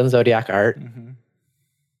Hydaelyn Zodiac art. Mm-hmm.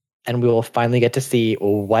 And we will finally get to see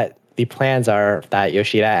what the plans are that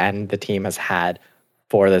Yoshida and the team has had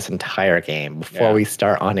for this entire game before we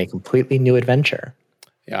start on a completely new adventure.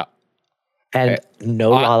 Yeah. And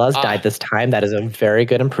no Lalas died this time. That is a very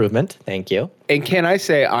good improvement. Thank you. And can I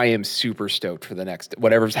say I am super stoked for the next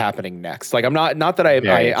whatever's happening next. Like I'm not that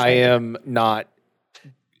I am not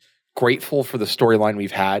grateful for the storyline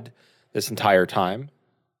we've had this entire time.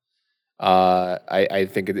 I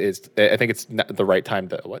think it is. I think it's not the right time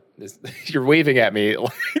to. What is you're waving at me?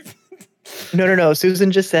 No.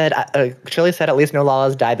 Susan just said. Shirley said at least no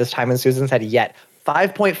Lalas died this time, and Susan said yet.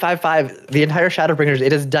 5.55. The entire Shadowbringers.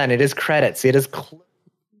 It is done. It is credits. It is.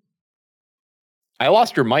 I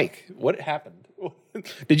lost your mic. What happened?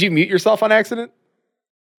 Did you mute yourself on accident?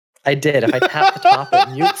 I did. If I tap the top,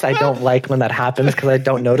 it mutes. I don't like when that happens because I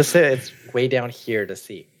don't notice it. It's way down here to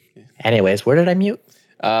see. Anyways, where did I mute?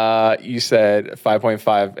 You said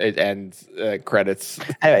 5.5. It ends credits.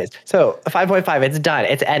 Anyways, so 5.5. It's done.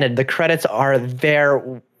 It's ended. The credits are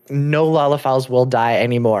there. No Lalafels will die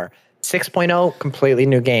anymore. 6.0, completely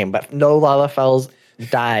new game, but no Lalafels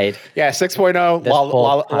died. Yeah, 6.0,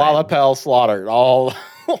 Lalapel slaughtered. All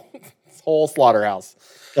whole slaughterhouse.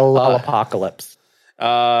 The Lalapocalypse.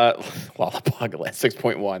 Lalapocalypse.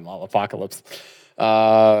 6.1,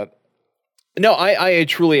 Lalapocalypse. No, I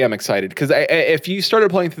truly am excited because if you started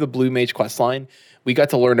playing through the Blue Mage questline, we got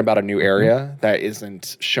to learn about a new area that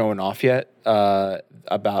isn't shown off yet.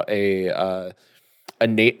 About they're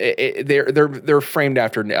framed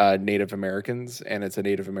after Native Americans, and it's a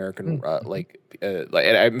Native American and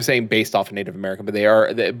I'm saying based off of Native American, but they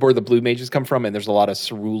are where the Blue Mages come from, and there's a lot of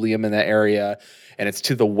ceruleum in that area, and it's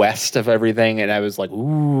to the west of everything. And I was like,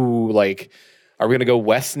 ooh, like, are we gonna go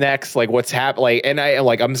west next? Like, what's happening? And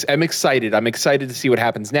I'm excited. I'm excited to see what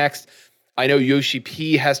happens next. I know Yoshi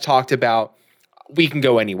P has talked about we can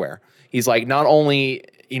go anywhere. He's like, not only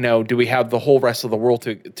do we have the whole rest of the world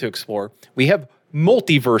to explore, we have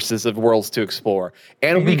multiverses of worlds to explore,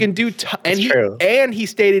 and we can do and he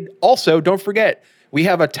stated also, don't forget, we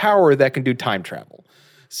have a tower that can do time travel.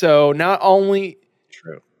 So not only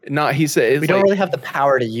he said we don't really have the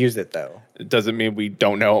power to use it though. It doesn't mean we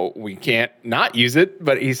don't know we can't not use it,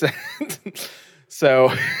 but he said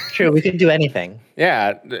so true, we can do anything.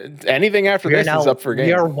 Yeah, anything after this is up for game.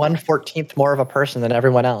 We are 1/14 more of a person than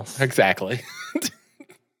everyone else. Exactly.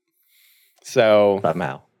 So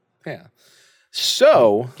somehow. Yeah.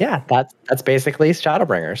 So yeah, that's basically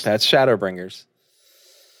Shadowbringers. That's Shadowbringers.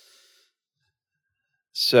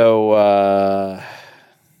 So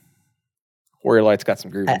Warrior Light's got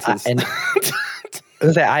some grievances.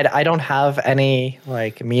 I don't have any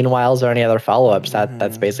like meanwhiles or any other follow-ups.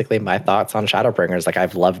 That's basically my thoughts on Shadowbringers. Like,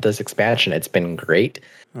 I've loved this expansion. It's been great.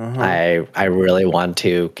 I really want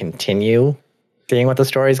to continue seeing what the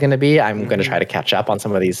story is going to be. I'm going to try to catch up on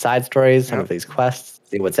some of these side stories, some of these quests,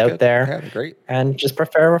 see what's out there. Yeah, great. And just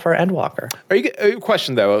prepare for Endwalker. Are you a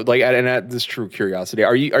question though? Like, and this is true curiosity.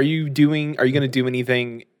 Are you going to do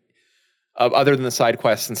anything other than the side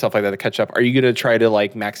quests and stuff like that to catch up? Are you going to try to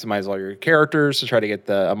like maximize all your characters to try to get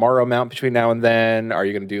the Amaro mount between now and then? Are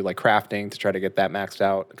you going to do like crafting to try to get that maxed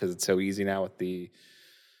out because it's so easy now with the?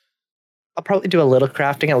 I'll probably do a little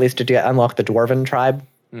crafting at least to unlock the Dwarven tribe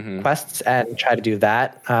quests and try to do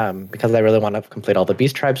that because I really want to complete all the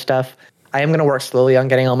Beast tribe stuff. I am going to work slowly on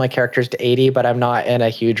getting all my characters to 80, but I'm not in a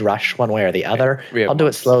huge rush one way or the other. I'll do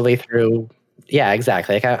it slowly through. Yeah,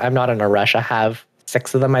 exactly. Like I'm not in a rush. I have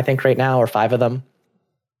 6 of them, I think, right now, or 5 of them.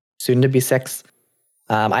 Soon to be 6.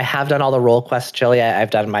 I have done all the role quests, Chili.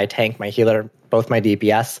 I've done my tank, my healer, both my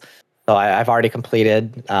DPS. So I've already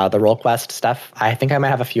completed the role quest stuff. I think I might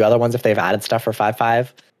have a few other ones if they've added stuff for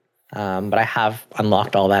 5.5. But I have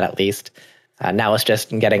unlocked all that at least. Now it's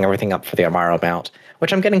just getting everything up for the Amaro mount,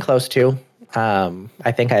 which I'm getting close to.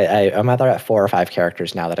 I think I'm either at 4 or 5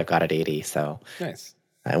 characters now that I've got at 80. So nice.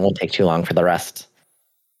 It won't take too long for the rest.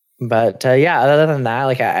 But yeah, other than that,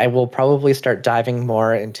 like I will probably start diving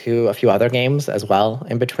more into a few other games as well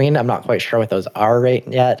in between. I'm not quite sure what those are right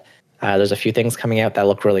yet. There's a few things coming out that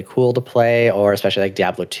look really cool to play, or especially like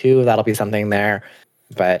Diablo 2, that'll be something there.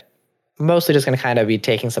 But mostly just going to kind of be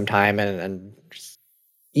taking some time and just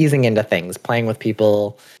easing into things, playing with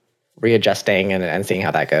people, readjusting, and seeing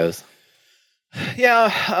how that goes.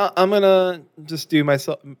 Yeah, I'm gonna just do my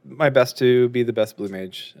best to be the best blue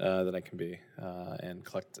mage that I can be, and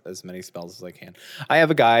collect as many spells as I can. I have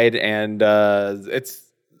a guide, and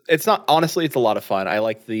it's not, honestly, it's a lot of fun. I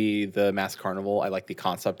like the Mask Carnival. I like the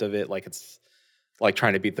concept of it. Like, it's like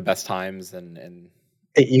trying to beat the best times, and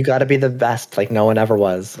you got to be the best, like no one ever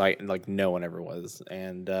was. Like no one ever was,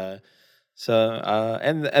 and then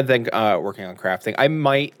working on crafting. I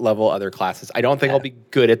might level other classes. I don't think I'll be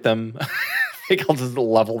good at them. I think I'll just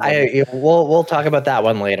level them. We'll talk about that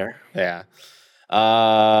one later. Yeah.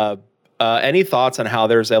 Any thoughts on how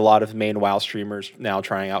there's a lot of main WoW streamers now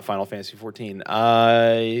trying out Final Fantasy 14?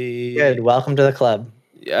 Good. Welcome to the club.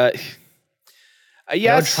 Yes.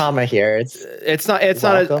 No trauma here. It's not.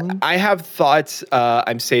 I have thoughts.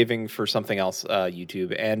 I'm saving for something else.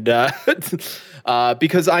 YouTube, and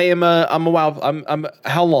because I'm a WoW. I'm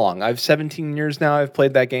how long? I've 17 years now. I've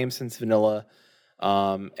played that game since vanilla.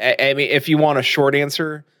 I mean, if you want a short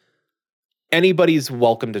answer, anybody's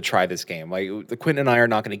welcome to try this game. Like, Quentin and I are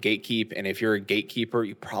not going to gatekeep, and if you're a gatekeeper,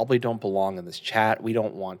 you probably don't belong in this chat. We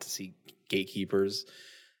don't want to see gatekeepers.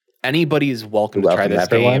 Anybody is welcome to try this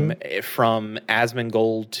game, from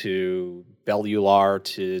Asmongold to Belular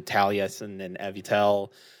to Taliesin and Evitel.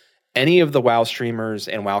 Any of the WoW streamers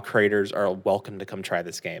and WoW creators are welcome to come try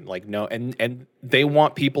this game. Like, no, and they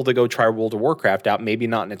want people to go try World of Warcraft out, maybe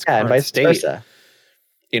not in its current state. Versa.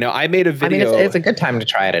 You know, I made a video. I mean, it's a good time to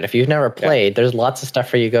try it. If you've never played, there's lots of stuff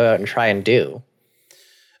for you to go out and try and do.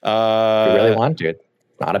 If you really want to, it's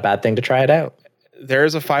not a bad thing to try it out.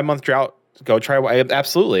 There's a 5-month drought. Go try.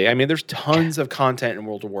 Absolutely. I mean, there's tons of content in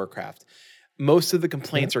World of Warcraft. Most of the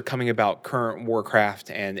complaints are coming about current Warcraft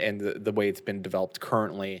and the way it's been developed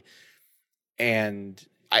currently. And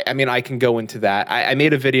I mean, I can go into that. I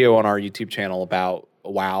made a video on our YouTube channel about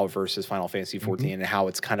WoW versus Final Fantasy 14 and how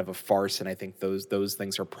it's kind of a farce. And I think those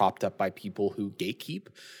things are propped up by people who gatekeep,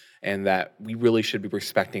 and that we really should be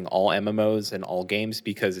respecting all MMOs and all games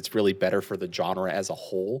because it's really better for the genre as a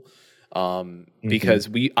whole. Because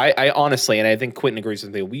I honestly, and I think Quentin agrees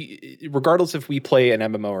with me, regardless if we play an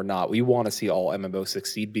MMO or not, we want to see all MMOs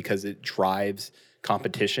succeed because it drives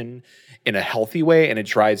competition in a healthy way and it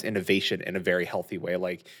drives innovation in a very healthy way.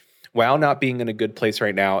 Like, WoW not being in a good place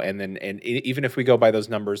right now, and even if we go by those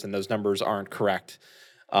numbers and those numbers aren't correct,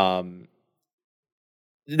 and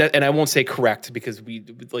I won't say correct because we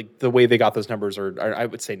like the way they got those numbers are I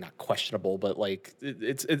would say not questionable, but like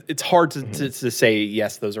it's hard to say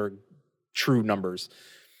yes, those are true numbers.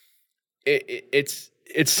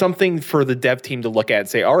 It's something for the dev team to look at and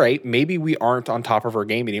say, all right, maybe we aren't on top of our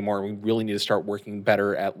game anymore. We really need to start working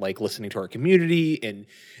better at like listening to our community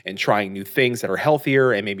and trying new things that are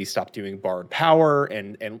healthier, and maybe stop doing borrowed power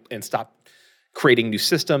and stop creating new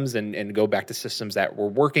systems and go back to systems that were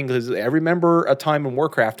working. Because I remember a time in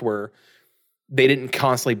Warcraft where they didn't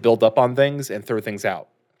constantly build up on things and throw things out.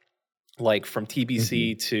 Like from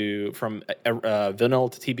TBC from vanilla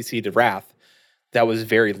to TBC to Wrath, that was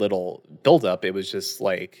very little buildup. It was just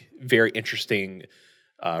like very interesting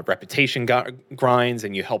reputation grinds,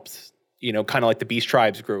 and you helped, you know, kind of like the Beast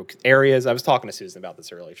Tribes grew areas. I was talking to Susan about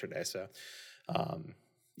this earlier today. So,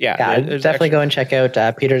 definitely go and check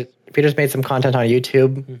out Peter's made some content on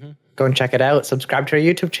YouTube. Mm-hmm. Go and check it out. Subscribe to our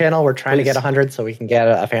YouTube channel. We're trying to get 100 so we can get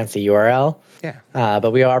a fancy URL. Yeah.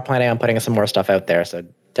 But we are planning on putting some more stuff out there. So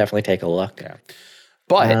definitely take a look. Yeah.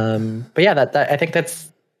 But yeah, that I think that's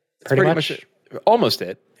pretty much almost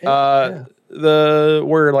it. The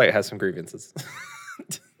Warrior Light has some grievances.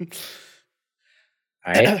 All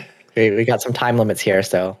right. We got some time limits here,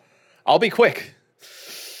 so I'll be quick.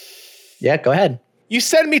 Yeah, go ahead. You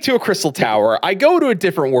send me to a crystal tower. I go to a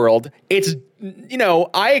different world. It's, you know,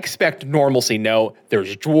 I expect normalcy. No,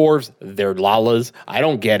 there's dwarves. There's lalas. I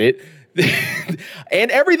don't get it.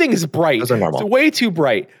 And everything is bright. Those are normal. It's way too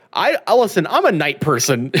bright. I listen, I'm a night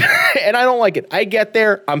person and I don't like it. I get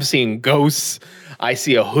there. I'm seeing ghosts. I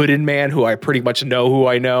see a hooded man who I pretty much know who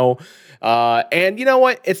I know. And you know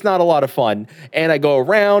what? It's not a lot of fun. And I go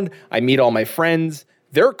around. I meet all my friends.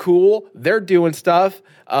 They're cool. They're doing stuff.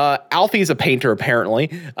 Alfie's a painter,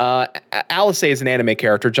 apparently. Alice is an anime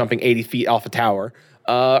character jumping 80 feet off a tower.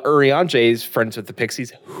 Urianje's friends with the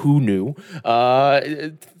Pixies. Who knew?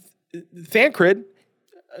 Thancred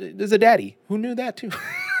is a daddy. Who knew that too?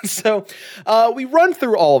 So we run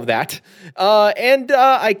through all of that. And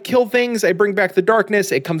I kill things. I bring back the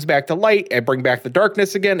darkness. It comes back to light. I bring back the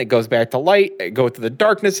darkness again. It goes back to light. I go to the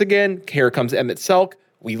darkness again. Here comes Emmett Selk.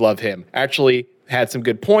 We love him. Actually, had some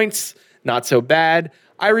good points. Not so bad.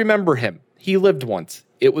 I remember him. He lived once.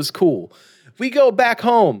 It was cool. We go back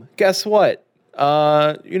home. Guess what?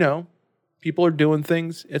 You know, people are doing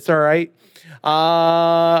things. It's all right.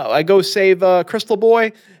 I go save Crystal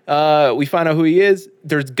Boy. We find out who he is.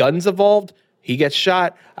 There's guns involved. He gets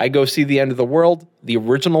shot. I go see the end of the world, the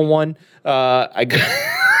original one. I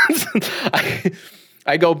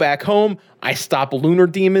go back home. I stop lunar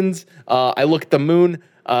demons. I look at the moon.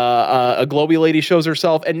 A glowy lady shows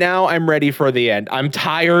herself, and now I'm ready for the end. I'm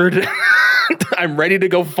tired. I'm ready to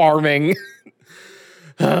go farming.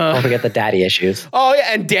 Don't forget the daddy issues. Oh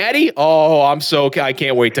yeah, and daddy. Oh, I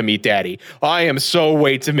can't wait to meet daddy. I am so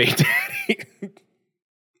wait to meet daddy.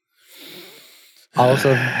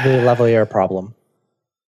 Also, the level of your problem.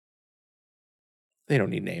 They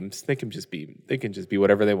don't need names. They can just be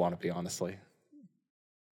whatever they want to be. Honestly.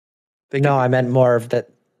 I meant more of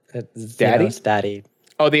that. Daddy. Daddy.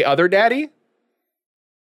 Oh, the other daddy?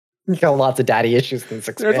 You got lots of daddy issues in this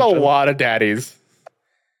expansion. There's a lot of daddies.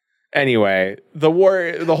 Anyway, the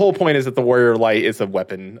whole point is that the Warrior Light is a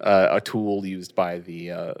weapon, a tool used by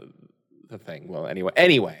the thing. Well,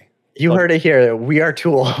 anyway. You heard it here. We are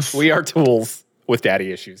tools. We are tools with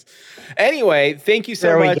daddy issues. Anyway, thank you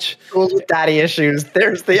so much. Tools with daddy issues.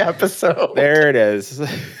 There's the episode. There it is.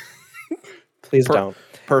 Please don't.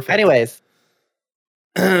 Perfect. Anyways.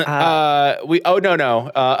 Also,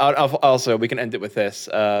 we can end it with this.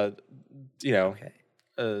 Alphino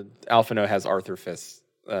has Arthur fists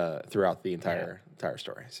throughout the entire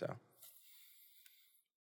story. So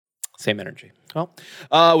same energy. Well,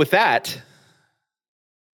 with that,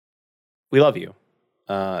 we love you.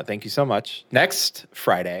 Thank you so much. Next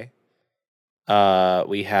Friday,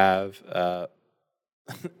 we have. I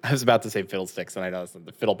was about to say fiddlesticks, and I know it's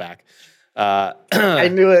the fiddleback. I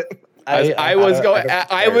knew it. I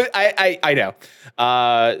know.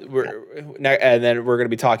 And then we're going to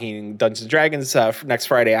be talking Dungeons and Dragons next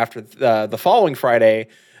Friday. After the following Friday,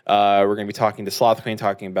 we're going to be talking to Sloth Queen,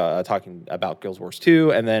 talking about Guild Wars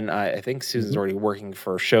 2, and then I think Susan's already working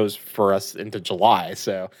for shows for us into July.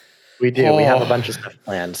 So we do. We have a bunch of stuff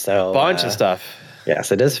planned. So bunch of stuff.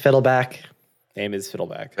 Yes, it is Fiddleback. Name is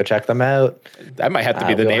Fiddleback. Go check them out. That might have to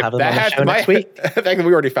be the name. That has to next week. In fact,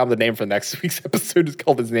 we already found the name for next week's episode. It's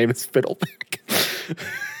called His Name is Fiddleback.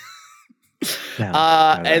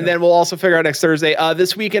 And then we'll also figure out next Thursday.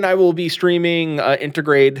 This weekend I will be streaming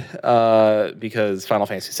Intergrade because Final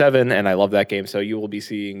Fantasy VII, and I love that game. So you will be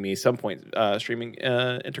seeing me some point streaming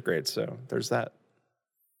Intergrade. So there's that.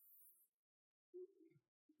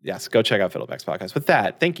 Yes, go check out Fiddleback's podcast. With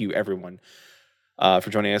that, thank you everyone for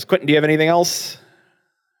joining us. Quentin, do you have anything else?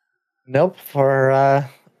 Nope. For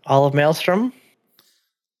all of Maelstrom.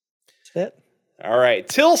 That's it. All right.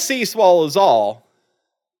 Till C swallows all.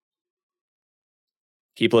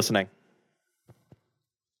 Keep listening.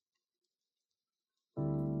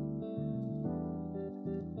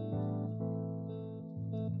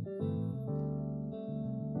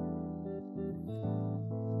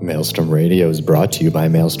 Maelstrom Radio is brought to you by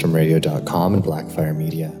maelstromradio.com and Blackfire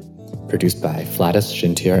Media. Produced by Flatus,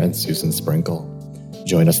 Shintir, and Susan Sprinkle.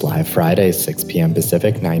 Join us live Fridays, 6 p.m.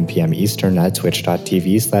 Pacific, 9 p.m. Eastern at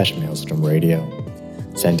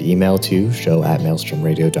twitch.tv/maelstromradio. Send email to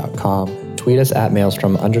show@maelstromradio.com, tweet us at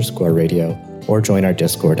maelstrom_radio, or join our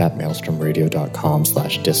Discord at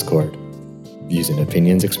maelstromradio.com/discord. Views and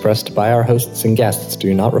opinions expressed by our hosts and guests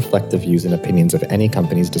do not reflect the views and opinions of any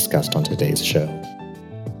companies discussed on today's show.